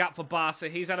bit of a gap for Barca.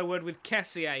 He's had a word with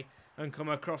Kessié and come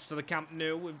across to the Camp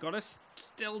Nou. We've got to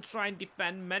still try and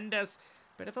defend. Mendes,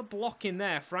 bit of a block in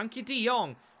there. Frankie de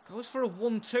Jong goes for a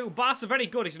 1-2. Barca very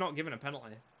good. He's not given a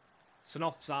penalty. It's an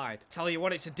offside. Tell you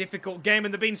what, it's a difficult game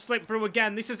and they're being slipped through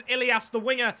again. This is Ilias, the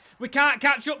winger. We can't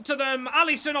catch up to them.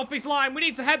 Alisson off his line. We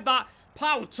need to head that.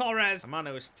 Pau Torres. A man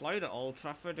who has played at Old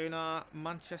Trafford in our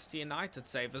Manchester United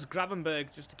save. There's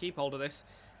Gravenberg just to keep hold of this.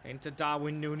 Into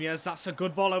Darwin Nunez. That's a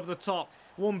good ball over the top.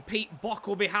 One Pete Bock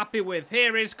will be happy with.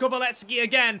 Here is Kovalevsky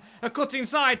again. A cut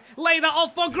inside. Lay that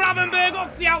off for Gravenberg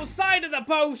off the outside of the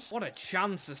post. What a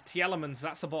chance as Tielemans.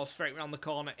 That's a ball straight around the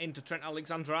corner into Trent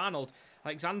Alexander-Arnold.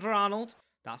 Alexander-Arnold.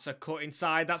 That's a cut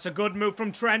inside. That's a good move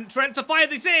from Trent. Trent to fire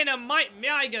this in. And Mike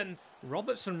Meigen.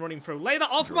 Robertson running through. Lay that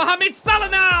off. Mohamed Salah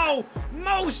now.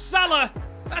 Mo Salah.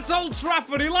 That's Old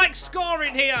Trafford. He likes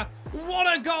scoring here.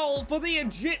 What a goal for the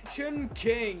Egyptian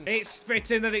king. It's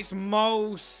fitting that it's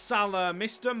Mo Salah,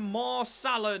 Mr. Mo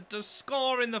Salah, to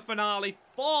score in the finale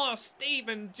for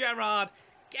Steven Gerrard.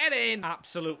 Get in.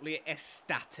 Absolutely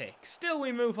ecstatic. Still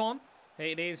we move on.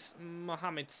 It is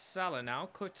Mohamed Salah now,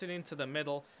 cutting into the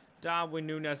middle. Darwin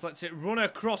Nunez lets it run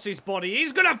across his body.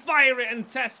 He's going to fire it and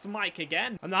test Mike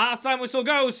again. And the halftime whistle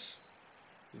goes.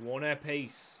 One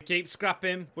apiece. Keep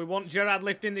scrapping. We want Gerrard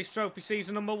lifting this trophy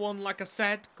season #1, like I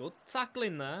said. Good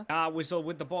tackling there. Whistle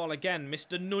with the ball again.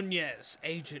 Mr. Nunez.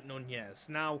 Agent Nunez.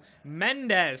 Now,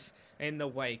 Mendes in the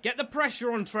way. Get the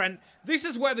pressure on Trent. This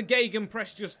is where the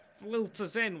gegenpress just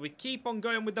filters in. We keep on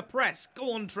going with the press.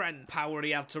 Go on, Trent. Power,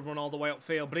 he had to run all the way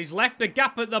upfield, but he's left a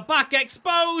gap at the back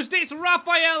exposed. It's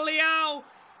Rafael Leao.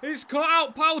 He's cut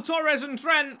out Pau Torres and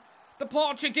Trent. The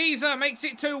Portugueser makes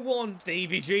it 2-1.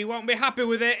 Stevie G won't be happy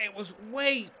with it. It was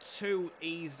way too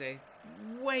easy.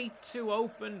 Way too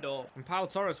opened up. And Pau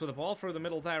Torres with the ball through the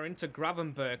middle there into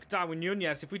Gravenberg. Darwin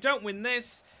Nunez. If we don't win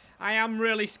this, I am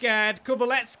really scared.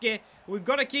 Kovalevsky. We've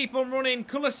got to keep on running.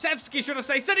 Kulusevski, should I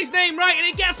say. Said his name right, and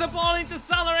he gets a ball into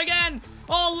Salah again.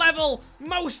 All level.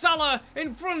 Mo Salah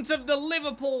in front of the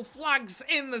Liverpool flags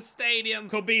in the stadium.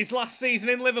 Could be his last season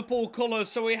in Liverpool colours,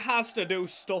 so he has to do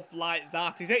stuff like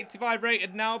that. He's 85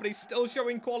 rated now, but he's still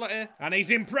showing quality. And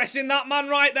he's impressing that man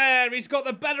right there. He's got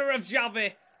the better of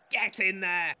Xavi. Get in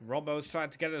there. Robbo's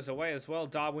tried to get us away as well.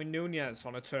 Darwin Nunez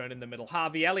on a turn in the middle.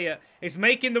 Harvey Elliott is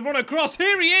making the run across.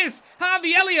 Here he is.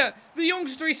 Harvey Elliott, the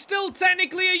youngster. He's still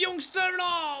technically a youngster. And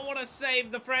oh, what a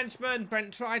save, the Frenchman.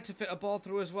 Brent tried to fit a ball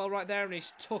through as well right there, and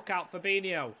he's took out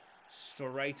Fabinho.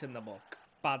 Straight in the book.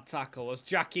 Bad tackle as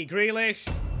Jackie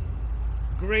Grealish.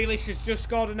 Grealish has just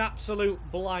got an absolute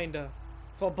blinder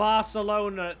for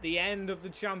Barcelona at the end of the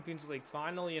Champions League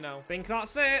final, you know. Think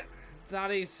that's it. That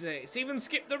is it. It's even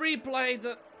skipped the replay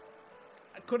that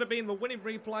could have been the winning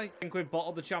replay. I think we've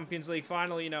bottled the Champions League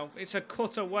final, you know. It's a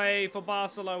cutaway for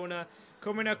Barcelona.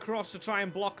 Coming across to try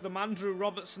and block them. Andrew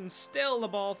Robertson. Still the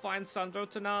ball finds Sandro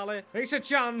Tonali. It's a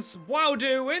chance.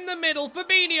 Wowdo in the middle.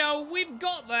 Fabinho. We've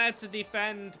got there to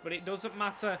defend. But it doesn't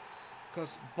matter.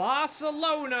 Because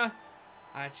Barcelona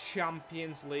are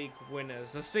Champions League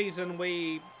winners. A season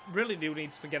we really do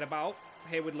need to forget about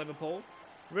here with Liverpool.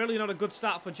 Really not a good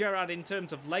start for Gerrard in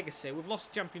terms of legacy. We've lost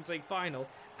the Champions League final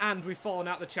and we've fallen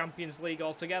out the Champions League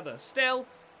altogether. Still,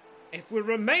 if we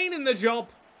remain in the job,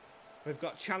 we've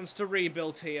got a chance to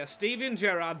rebuild here. Steven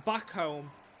Gerrard back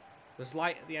home. There's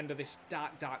light at the end of this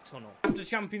dark, dark tunnel. After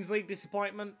Champions League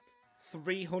disappointment,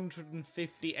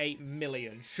 358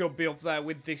 million should be up there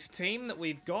with this team that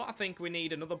we've got. I think we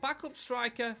need another backup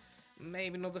striker,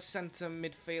 maybe another centre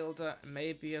midfielder,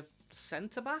 maybe a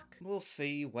centre-back? We'll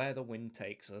see where the wind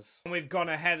takes us. We've gone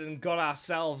ahead and got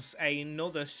ourselves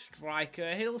another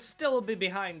striker. He'll still be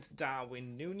behind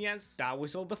Darwin Nunez. Darwin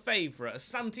the favourite as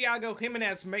Santiago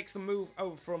Jimenez makes the move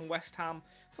over from West Ham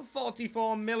for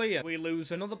 44 million. We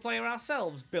lose another player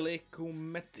ourselves, Billy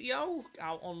Koumetio,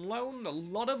 out on loan. A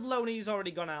lot of loanies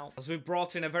already gone out, as we've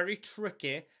brought in a very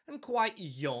tricky and quite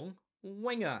young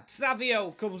winger.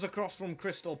 Savio comes across from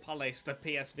Crystal Palace, the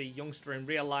PSV youngster in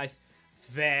real life.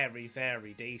 Very,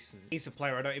 very decent. He's a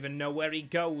player I don't even know where he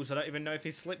goes. I don't even know if he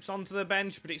slips onto the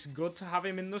bench, but it's good to have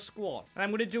him in the squad. And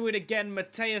I'm going to do it again.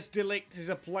 Matthijs de Ligt is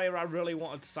a player I really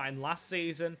wanted to sign last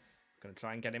season. I'm going to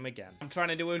try and get him again. I'm trying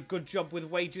to do a good job with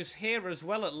wages here as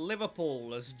well at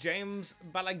Liverpool as James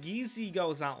Balagizi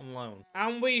goes out on loan.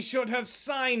 And we should have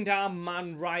signed our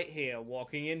man right here,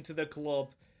 walking into the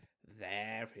club.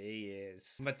 There he is.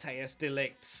 Matthijs de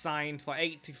Ligt signed for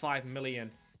 85 million.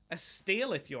 A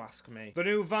steal, if you ask me. The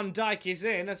new Van Dijk is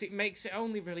in, as it makes it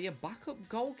only really a backup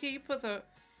goalkeeper that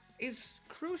is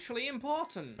crucially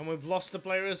important. And we've lost a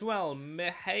player as well,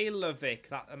 Mihailovic,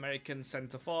 that American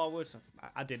centre-forward.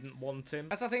 I didn't want him.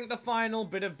 As I think the final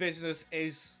bit of business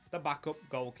is the backup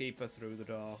goalkeeper through the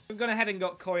door. We've gone ahead and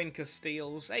got Coin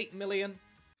Casteels, 8 million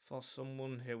for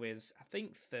someone who is, I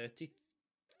think,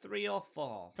 33 or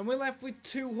 4. And we're left with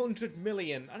 200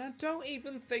 million, and I don't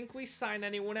even think we sign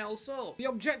anyone else up. The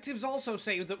objectives also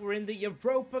say that we're in the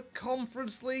Europa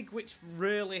Conference League, which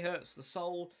really hurts the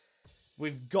soul.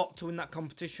 We've got to win that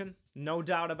competition, no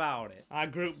doubt about it. Our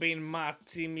group being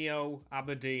Martimio,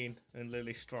 Aberdeen, and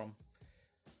Lillestrøm.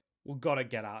 We've got to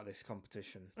get out of this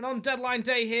competition. And on deadline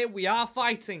day here, we are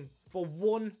fighting for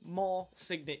one more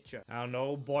signature. I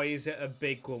know, boy, is it a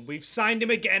big one. We've signed him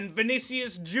again.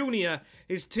 Vinicius Jr.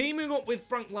 is teaming up with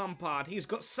Frank Lampard. He's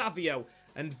got Savio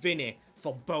and Vinny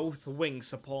for both wings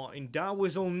supporting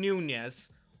Darwin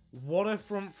Nunez. What a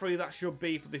front three that should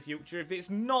be for the future. If it's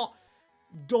not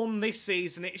done this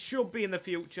season, it should be in the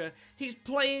future. He's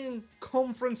playing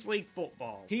Conference League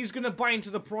football. He's going to buy into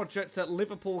the project that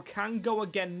Liverpool can go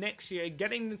again next year,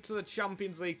 getting into the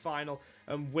Champions League final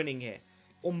and winning it.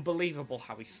 Unbelievable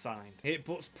how he's signed. It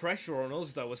puts pressure on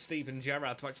us, though, as Steven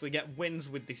Gerrard, to actually get wins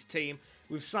with this team.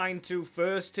 We've signed 2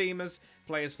 first-teamers,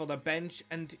 players for the bench,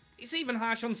 and it's even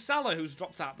harsh on Salah, who's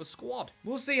dropped out of the squad.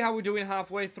 We'll see how we're doing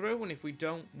halfway through, and if we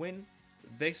don't win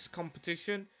this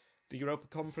competition, the Europa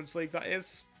Conference League, that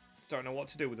is, don't know what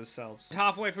to do with ourselves.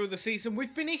 Halfway through the season, we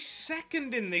finished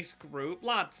second in this group.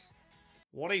 Lads,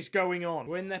 what is going on?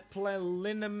 We're in the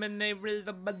preliminary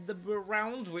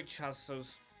round, which has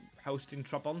us hosting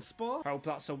Trabzonspor. Hope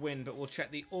that's a win, but we'll check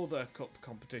the other cup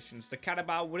competitions. The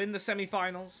Carabao, we're in the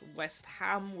semi-finals. West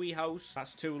Ham we host.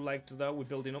 That's 2-legged, though. We're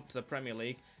building up to the Premier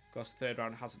League. Of course, the third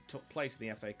round hasn't took place in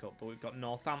the FA Cup, but we've got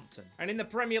Northampton. And in the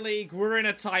Premier League, we're in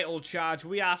a title charge.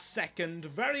 We are second.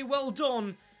 Very well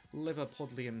done,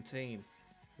 Liverpudlian team.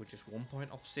 We're just 1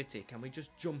 point off City. Can we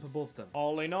just jump above them?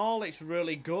 All in all, it's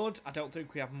really good. I don't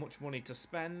think we have much money to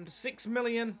spend. 6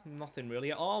 million, nothing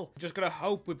really at all. Just got to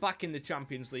hope we're back in the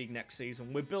Champions League next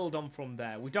season. We build on from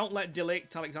there. We don't let De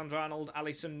Ligt, Alexander-Arnold,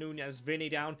 Alisson, Nunez, Vinny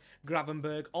down,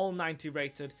 Gravenberg, all 90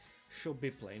 rated, should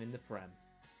be playing in the Prem.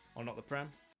 Or not the Prem,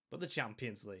 but the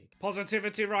Champions League.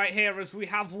 Positivity right here as we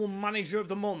have won Manager of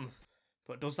the Month.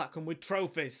 But does that come with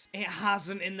trophies? It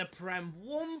hasn't in the Prem.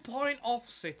 1 point off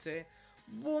City.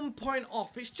 1 point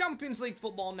off. It's Champions League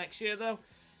football next year, though.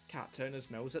 Can't turn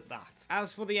his nose at that.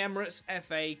 As for the Emirates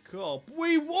FA Cup,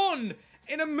 we won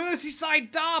in a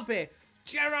Merseyside derby.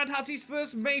 Gerrard has his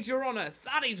first major honour.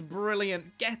 That is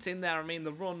brilliant. Get in there. I mean,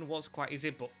 the run was quite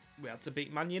easy, but we had to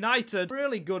beat Man United.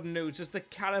 Really good news as the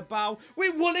Carabao. We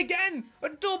won again! A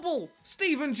double!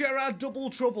 Steven Gerrard double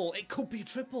trouble. It could be a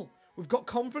triple. We've got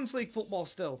Conference League football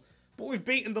still, but we've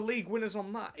beaten the league winners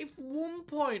on that. If 1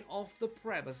 point off the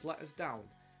Prem has let us down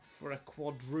for a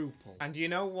quadruple. And you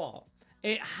know what?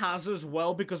 It has as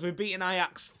well, because we've beaten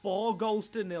Ajax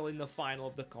 4-0 in the final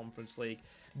of the Conference League.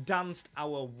 Danced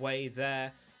our way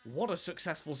there. What a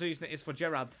successful season it is for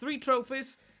Gerrard. 3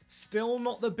 trophies. Still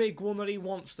not the big one that he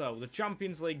wants, though. The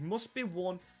Champions League must be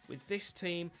won with this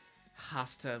team.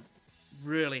 Has to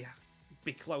really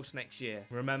be close next year.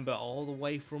 Remember, all the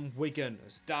way from Wigan,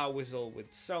 as Darwizel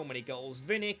with so many goals.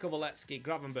 Vinny, Kovalevsky,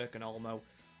 Gravenberg and Olmo,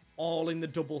 all in the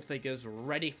double figures,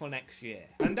 ready for next year.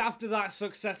 And after that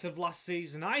success of last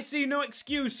season, I see no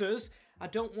excuses. I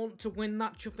don't want to win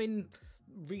that chuffing,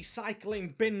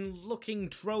 recycling bin-looking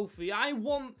trophy. I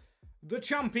want the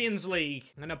Champions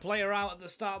League. And a player out at the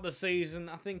start of the season,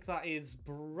 I think that is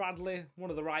Bradley,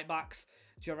 one of the right-backs.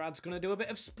 Gerrard's going to do a bit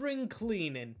of spring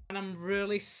cleaning. And I'm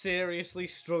really seriously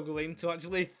struggling to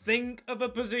actually think of a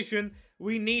position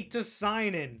we need to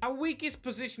sign in. Our weakest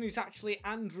position is actually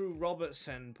Andrew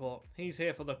Robertson, but he's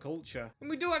here for the culture. And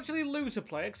we do actually lose a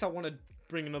player, because I want to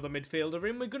bring another midfielder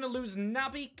in. We're going to lose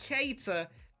Naby Keita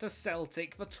to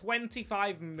Celtic for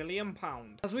 £25 million.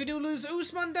 As we do lose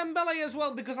Ousmane Dembele as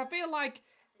well, because I feel like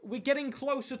we're getting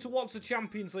closer towards the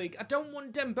Champions League. I don't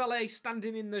want Dembele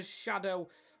standing in the shadow,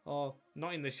 or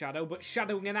not in the shadow, but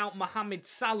shadowing out Mohamed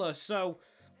Salah. So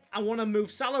I want to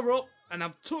move Salah up, and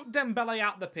I've took Dembele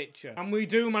out the picture. And we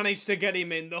do manage to get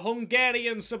him in. The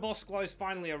Hungarian Szoboszlai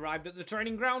finally arrived at the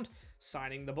training ground,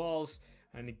 signing the balls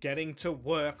and getting to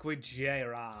work with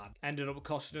Gerrard. Ended up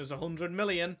costing us 100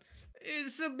 million.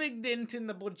 It's a big dent in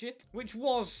the budget, which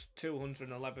was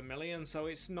 211 million, so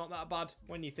it's not that bad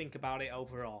when you think about it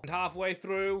overall. And halfway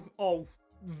through, oh,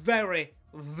 very,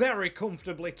 very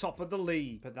comfortably top of the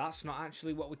league. But that's not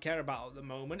actually what we care about at the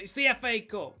moment. It's the FA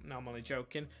Cup. No, I'm only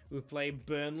joking. We play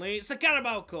Burnley. It's the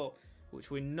Carabao Cup,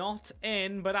 which we're not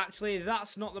in, but actually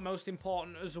that's not the most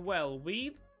important as well.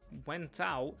 We went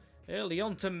out early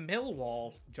on to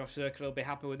Millwall. Josh Zirkle will be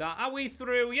happy with that. Are we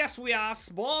through? Yes, we are.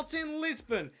 Sporting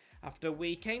Lisbon. After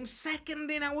we came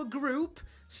second in our group,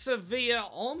 Sevilla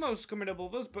almost coming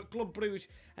above us, but Club Brugge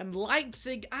and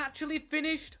Leipzig actually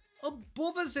finished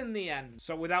above us in the end.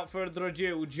 So without further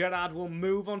ado, Gerrard will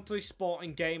move on to the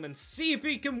Sporting game and see if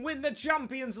he can win the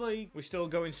Champions League. We're still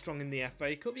going strong in the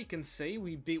FA Cup. You can see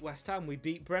we beat West Ham, we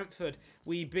beat Brentford,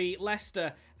 we beat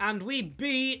Leicester, and we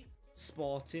beat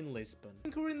Sporting Lisbon. I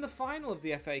think we're in the final of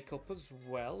the FA Cup as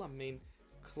well. I mean,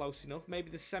 close enough.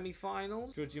 Maybe the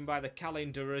semi-finals, judging by the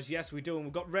calendar, as yes, we do. And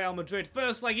we've got Real Madrid.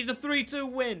 First leg is a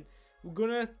 3-2 win. We're going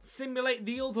to simulate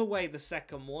the other way, the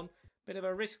second one. Bit of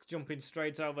a risk jumping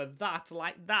straight over that,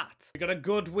 like that. We got a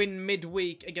good win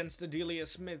midweek against Adelia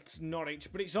Smith's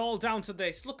Norwich, but it's all down to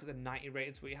this. Look at the 90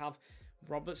 ratings we have.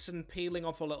 Robertson peeling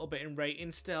off a little bit in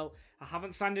rating still. I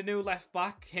haven't signed a new left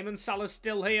back. Him and Salah's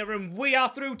still here, and we are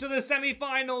through to the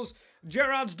semi-finals.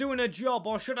 Gerrard's doing a job,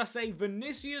 or should I say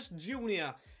Vinicius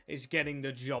Jr. is getting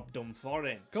the job done for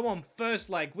him. Come on, first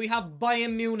leg. We have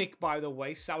Bayern Munich, by the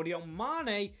way. Sadio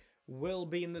Mane will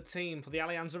be in the team for the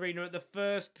Allianz Arena at the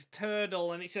first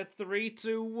hurdle, and it's a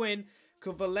 3-2 win.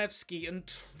 Kovalevsky and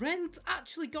Trent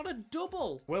actually got a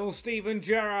double. Will Steven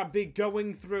Gerrard be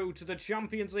going through to the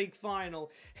Champions League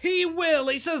final? He will.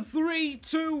 It's a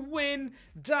 3-2 win.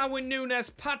 Darwin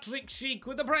Núñez, Patrick Schick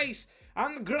with a brace,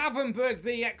 and Gravenberg,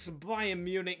 the ex-Bayern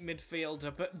Munich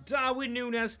midfielder. But Darwin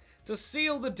Núñez to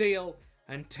seal the deal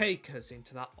and take us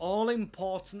into that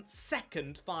all-important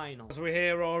second final. As we're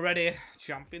here already,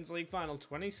 Champions League final,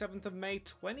 27th of May,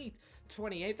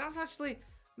 2028. That's actually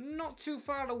not too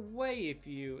far away, if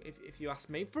you ask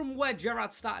me, from where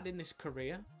Gerrard started in his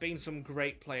career. Been some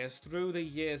great players through the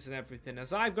years and everything.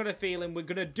 As I've got a feeling we're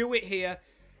going to do it here.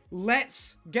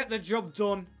 Let's get the job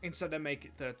done instead of make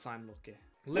it third time lucky.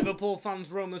 Liverpool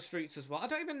fans roam the streets as well. I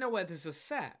don't even know where this is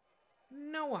set.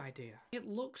 No idea. It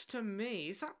looks to me,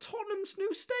 is that Tottenham's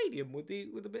new stadium with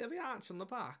a bit of the arch on the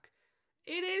back?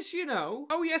 It is, you know.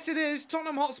 Oh yes, it is.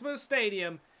 Tottenham Hotspur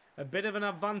Stadium. A bit of an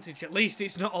advantage. At least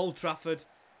it's not Old Trafford.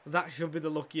 That should be the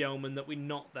lucky omen that we're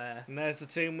not there. And there's the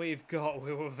team we've got.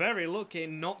 We were very lucky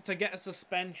not to get a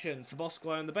suspension.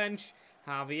 Szoboszlai on the bench,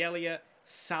 Harvey Elliott,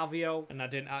 Savio, and I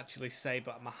didn't actually say,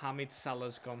 but Mohamed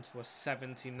Salah's gone to a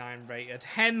 79 rated,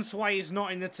 hence why he's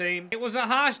not in the team. It was a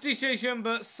harsh decision,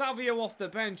 but Savio off the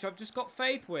bench, I've just got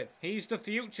faith with. He's the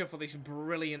future for this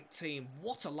brilliant team.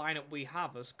 What a lineup we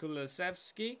have as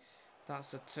Kulusevski.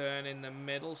 That's a turn in the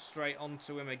middle, straight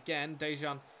onto him again.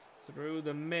 Dejan through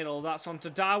the middle, that's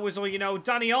onto Darwizel, you know,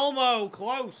 Danny Olmo,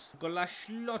 close. Gola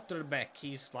Schlotterbeck,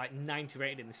 he's like 90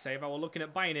 rated in the save. I was looking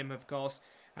at buying him, of course,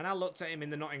 and I looked at him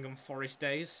in the Nottingham Forest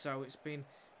days, so it's been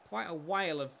quite a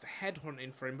while of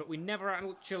headhunting for him, but we never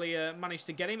actually managed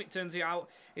to get him. It turns out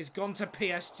he's gone to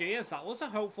PSG, as that was a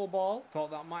hopeful ball.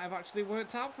 Thought that might have actually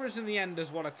worked out for us in the end,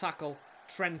 as what a tackle.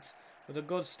 Trent with a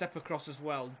good step across as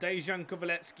well. Dejan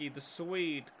Kovalevsky, the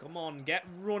Swede. Come on, get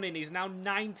running. He's now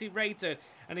 90 rated.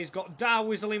 And he's got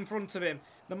Darwizel in front of him.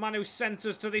 The man who sent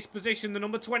us to this position, the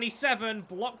number 27.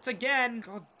 Blocked again.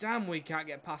 God damn, we can't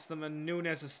get past them. And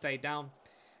Núñez has stayed down.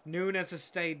 Núñez has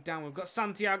stayed down. We've got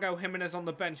Santiago Jimenez on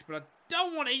the bench, but I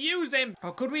don't want to use him.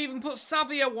 Or could we even put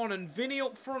Savio on and Vinny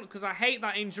up front? Because I hate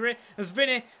that injury. As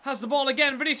Vinny has the ball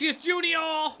again. Vinicius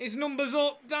Jr. His number's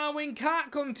up. Darwin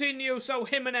can't continue. So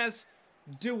Jimenez,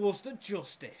 do us the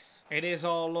justice. It is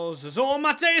all us. As all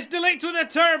Mateus de Ligt with a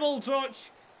terrible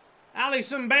touch.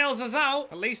 Alisson bails us out.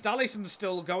 At least Alisson's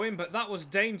still going, but that was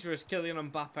dangerous,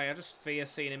 Kylian Mbappe. I just fear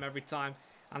seeing him every time.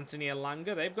 Anthony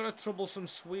Elanga, they've got a troublesome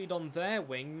Swede on their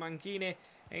wing. Mancini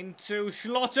into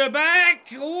Schlotterbeck.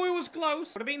 Oh, it was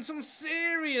close. Would have been some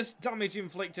serious damage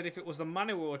inflicted if it was the man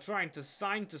who we were trying to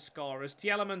sign to score. As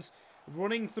Tielemans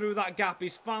running through that gap.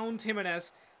 He's found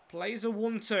Jimenez. Plays a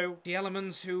 1-2.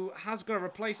 Tielemans, who has got a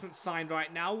replacement signed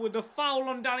right now with a foul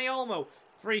on Danny Olmo.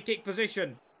 Free kick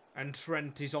position. And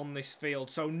Trent is on this field,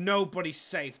 so nobody's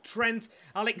safe. Trent,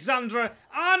 Alexandra,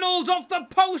 Arnold off the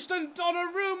post, and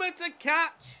Donnarumma to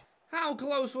catch. How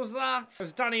close was that?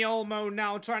 As Danny Olmo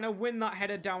now trying to win that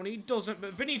header down. He doesn't,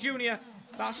 but Vinny Jr.,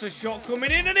 that's a shot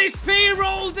coming in, and his P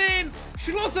rolled in.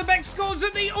 Schlotterbeck scores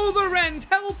at the other end,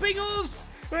 helping us.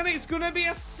 And it's going to be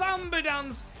a samba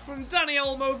dance from Danny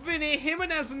Olmo, Vinny,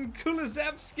 Jimenez, and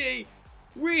Kulusevski.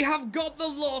 We have got the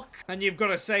luck. And you've got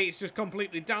to say, it's just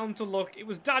completely down to luck. It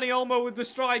was Danny Olmo with the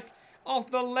strike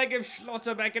off the leg of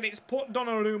Schlotterbeck, and it's put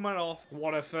Donnarumma off.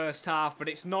 What a first half, but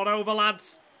it's not over,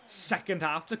 lads. Second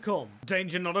half to come.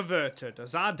 Danger not averted,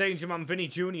 as our danger man Vinny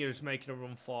Jr. is making a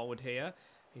run forward here.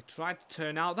 He tried to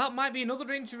turn out. That might be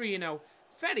another injury, you know.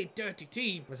 Very dirty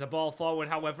team. There's a ball forward,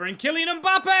 however, and Kylian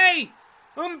Mbappe!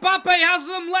 Mbappe has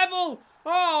them level.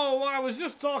 Oh, I was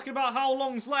just talking about how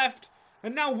long's left.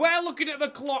 And now we're looking at the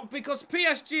clock because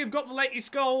PSG have got the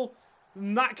latest goal.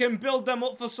 And that can build them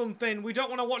up for something. We don't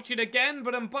want to watch it again,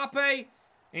 but Mbappe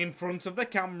in front of the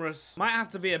cameras. Might have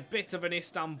to be a bit of an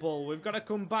Istanbul. We've got to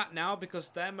come back now because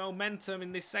their momentum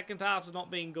in this second half has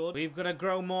not been good. We've got to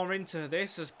grow more into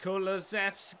this as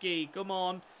Kulusevski. Come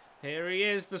on. Here he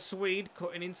is, the Swede,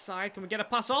 cutting inside. Can we get a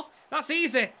pass off? That's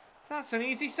easy. That's an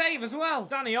easy save as well.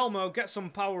 Danny Olmo gets some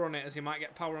power on it as he might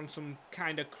get power on some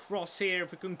kind of cross here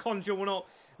if we can conjure one up.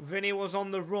 Vinny was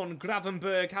on the run.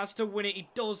 Gravenberg has to win it. He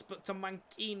does, but to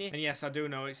Mancini. And yes, I do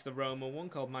know it's the Roma one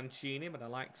called Mancini, but I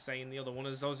like saying the other one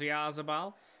is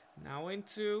Oyarzabal. Now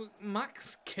into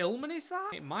Max Kilman, is that?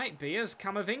 It might be as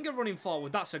Camavinga running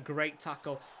forward. That's a great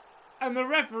tackle. And the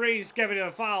referee's giving it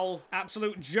a foul.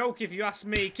 Absolute joke if you ask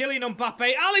me. Kylian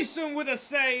Mbappe, Alisson with a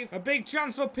save. A big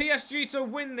chance for PSG to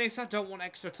win this. I don't want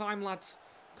extra time, lads.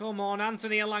 Come on,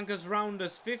 Anthony Elanga's round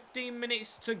us. 15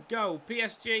 minutes to go.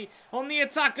 PSG on the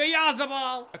attack.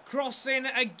 Oyarzabal. A cross in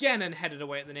again and headed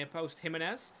away at the near post.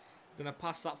 Jimenez. Going to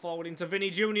pass that forward into Vinny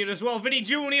Jr. as well. Vinny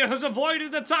Jr. has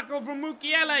avoided the tackle from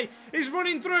Mukiele. He's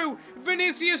running through.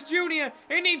 Vinicius Jr.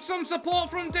 He needs some support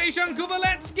from Dejan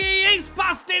Kuvaletsky. He's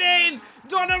passed it in.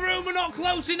 Donnarumma not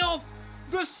close enough.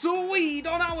 The Swede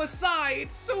on our side.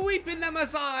 Sweeping them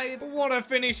aside. What a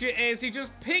finish it is. He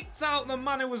just picked out the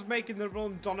man who was making the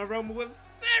run. Donnarumma was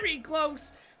very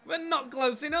close, but not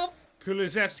close enough.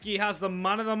 Kulusevski has the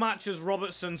man of the match as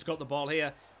Robertson's got the ball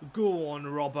here. Go on,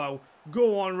 Robbo.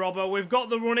 Go on, Robbo. We've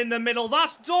got the run in the middle.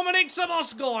 That's Dominic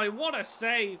Szoboszlai. What a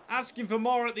save. Asking for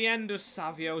more at the end as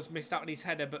Savio's missed out on his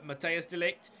header, but Mateus de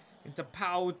Ligt into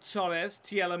Pau Torres.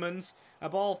 Tielemans. A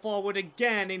ball forward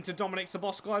again into Dominic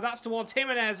Szoboszlai. That's towards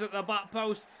Jimenez at the back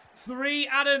post. 3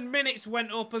 added minutes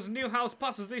went up as Newhouse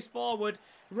passes this forward.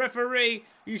 Referee,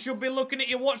 you should be looking at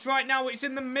your watch right now. It's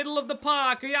in the middle of the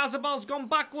park. Oyarzabal's gone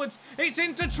backwards. It's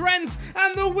into Trent,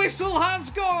 and the whistle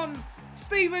has gone.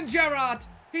 Steven Gerrard,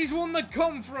 he's won the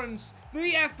Conference,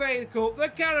 the FA Cup, the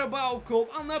Carabao Cup,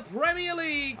 and the Premier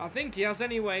League. I think he has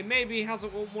anyway. Maybe he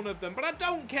hasn't won one of them, but I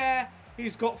don't care.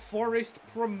 He's got Forest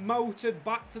promoted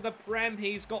back to the Prem.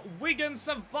 He's got Wigan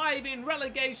surviving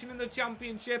relegation in the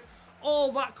Championship.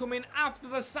 All that coming after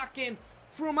the sacking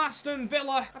from Aston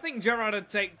Villa. I think Gerrard would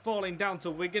take falling down to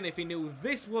Wigan if he knew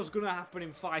this was going to happen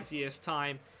in 5 years'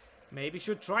 time. Maybe he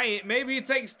should try it. Maybe he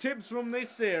takes tips from this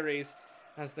series,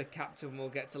 as the captain will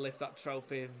get to lift that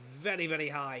trophy very, very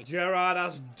high. Gerrard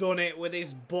has done it with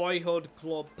his boyhood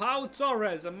club. Pau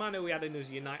Torres, a man who we had in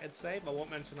his United save, I won't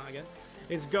mention that again,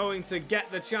 is going to get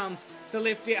the chance to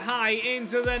lift it high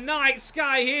into the night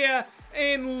sky here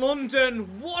in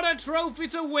London. What a trophy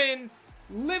to win.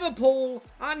 Liverpool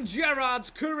and Gerrard's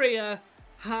career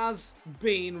has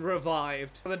been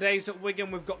revived. For the days at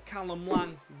Wigan, we've got Callum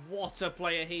Lang. What a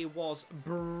player he was.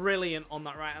 Brilliant on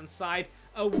that right-hand side.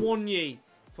 Awoniyi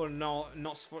for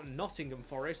Nottingham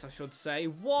Forest, I should say.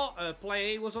 What a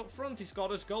player he was up front. He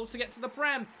scored us goals to get to the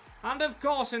Prem. And of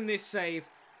course, in this save,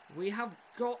 we have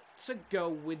got to go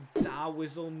with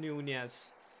Darwizl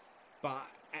Nunez. But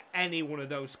any one of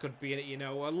those could be in it, you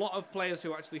know. A lot of players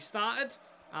who actually started.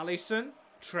 Alisson,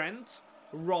 Trent,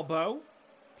 Robbo.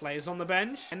 Players on the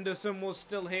bench. Henderson was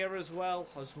still here as well.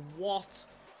 As what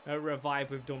a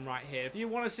revive we've done right here. If you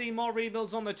want to see more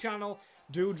rebuilds on the channel,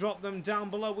 do drop them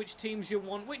down below which teams you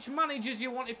want, which managers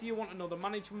you want if you want another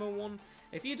management one.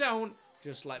 If you don't,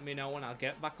 just let me know and I'll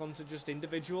get back onto just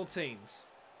individual teams.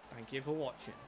 Thank you for watching.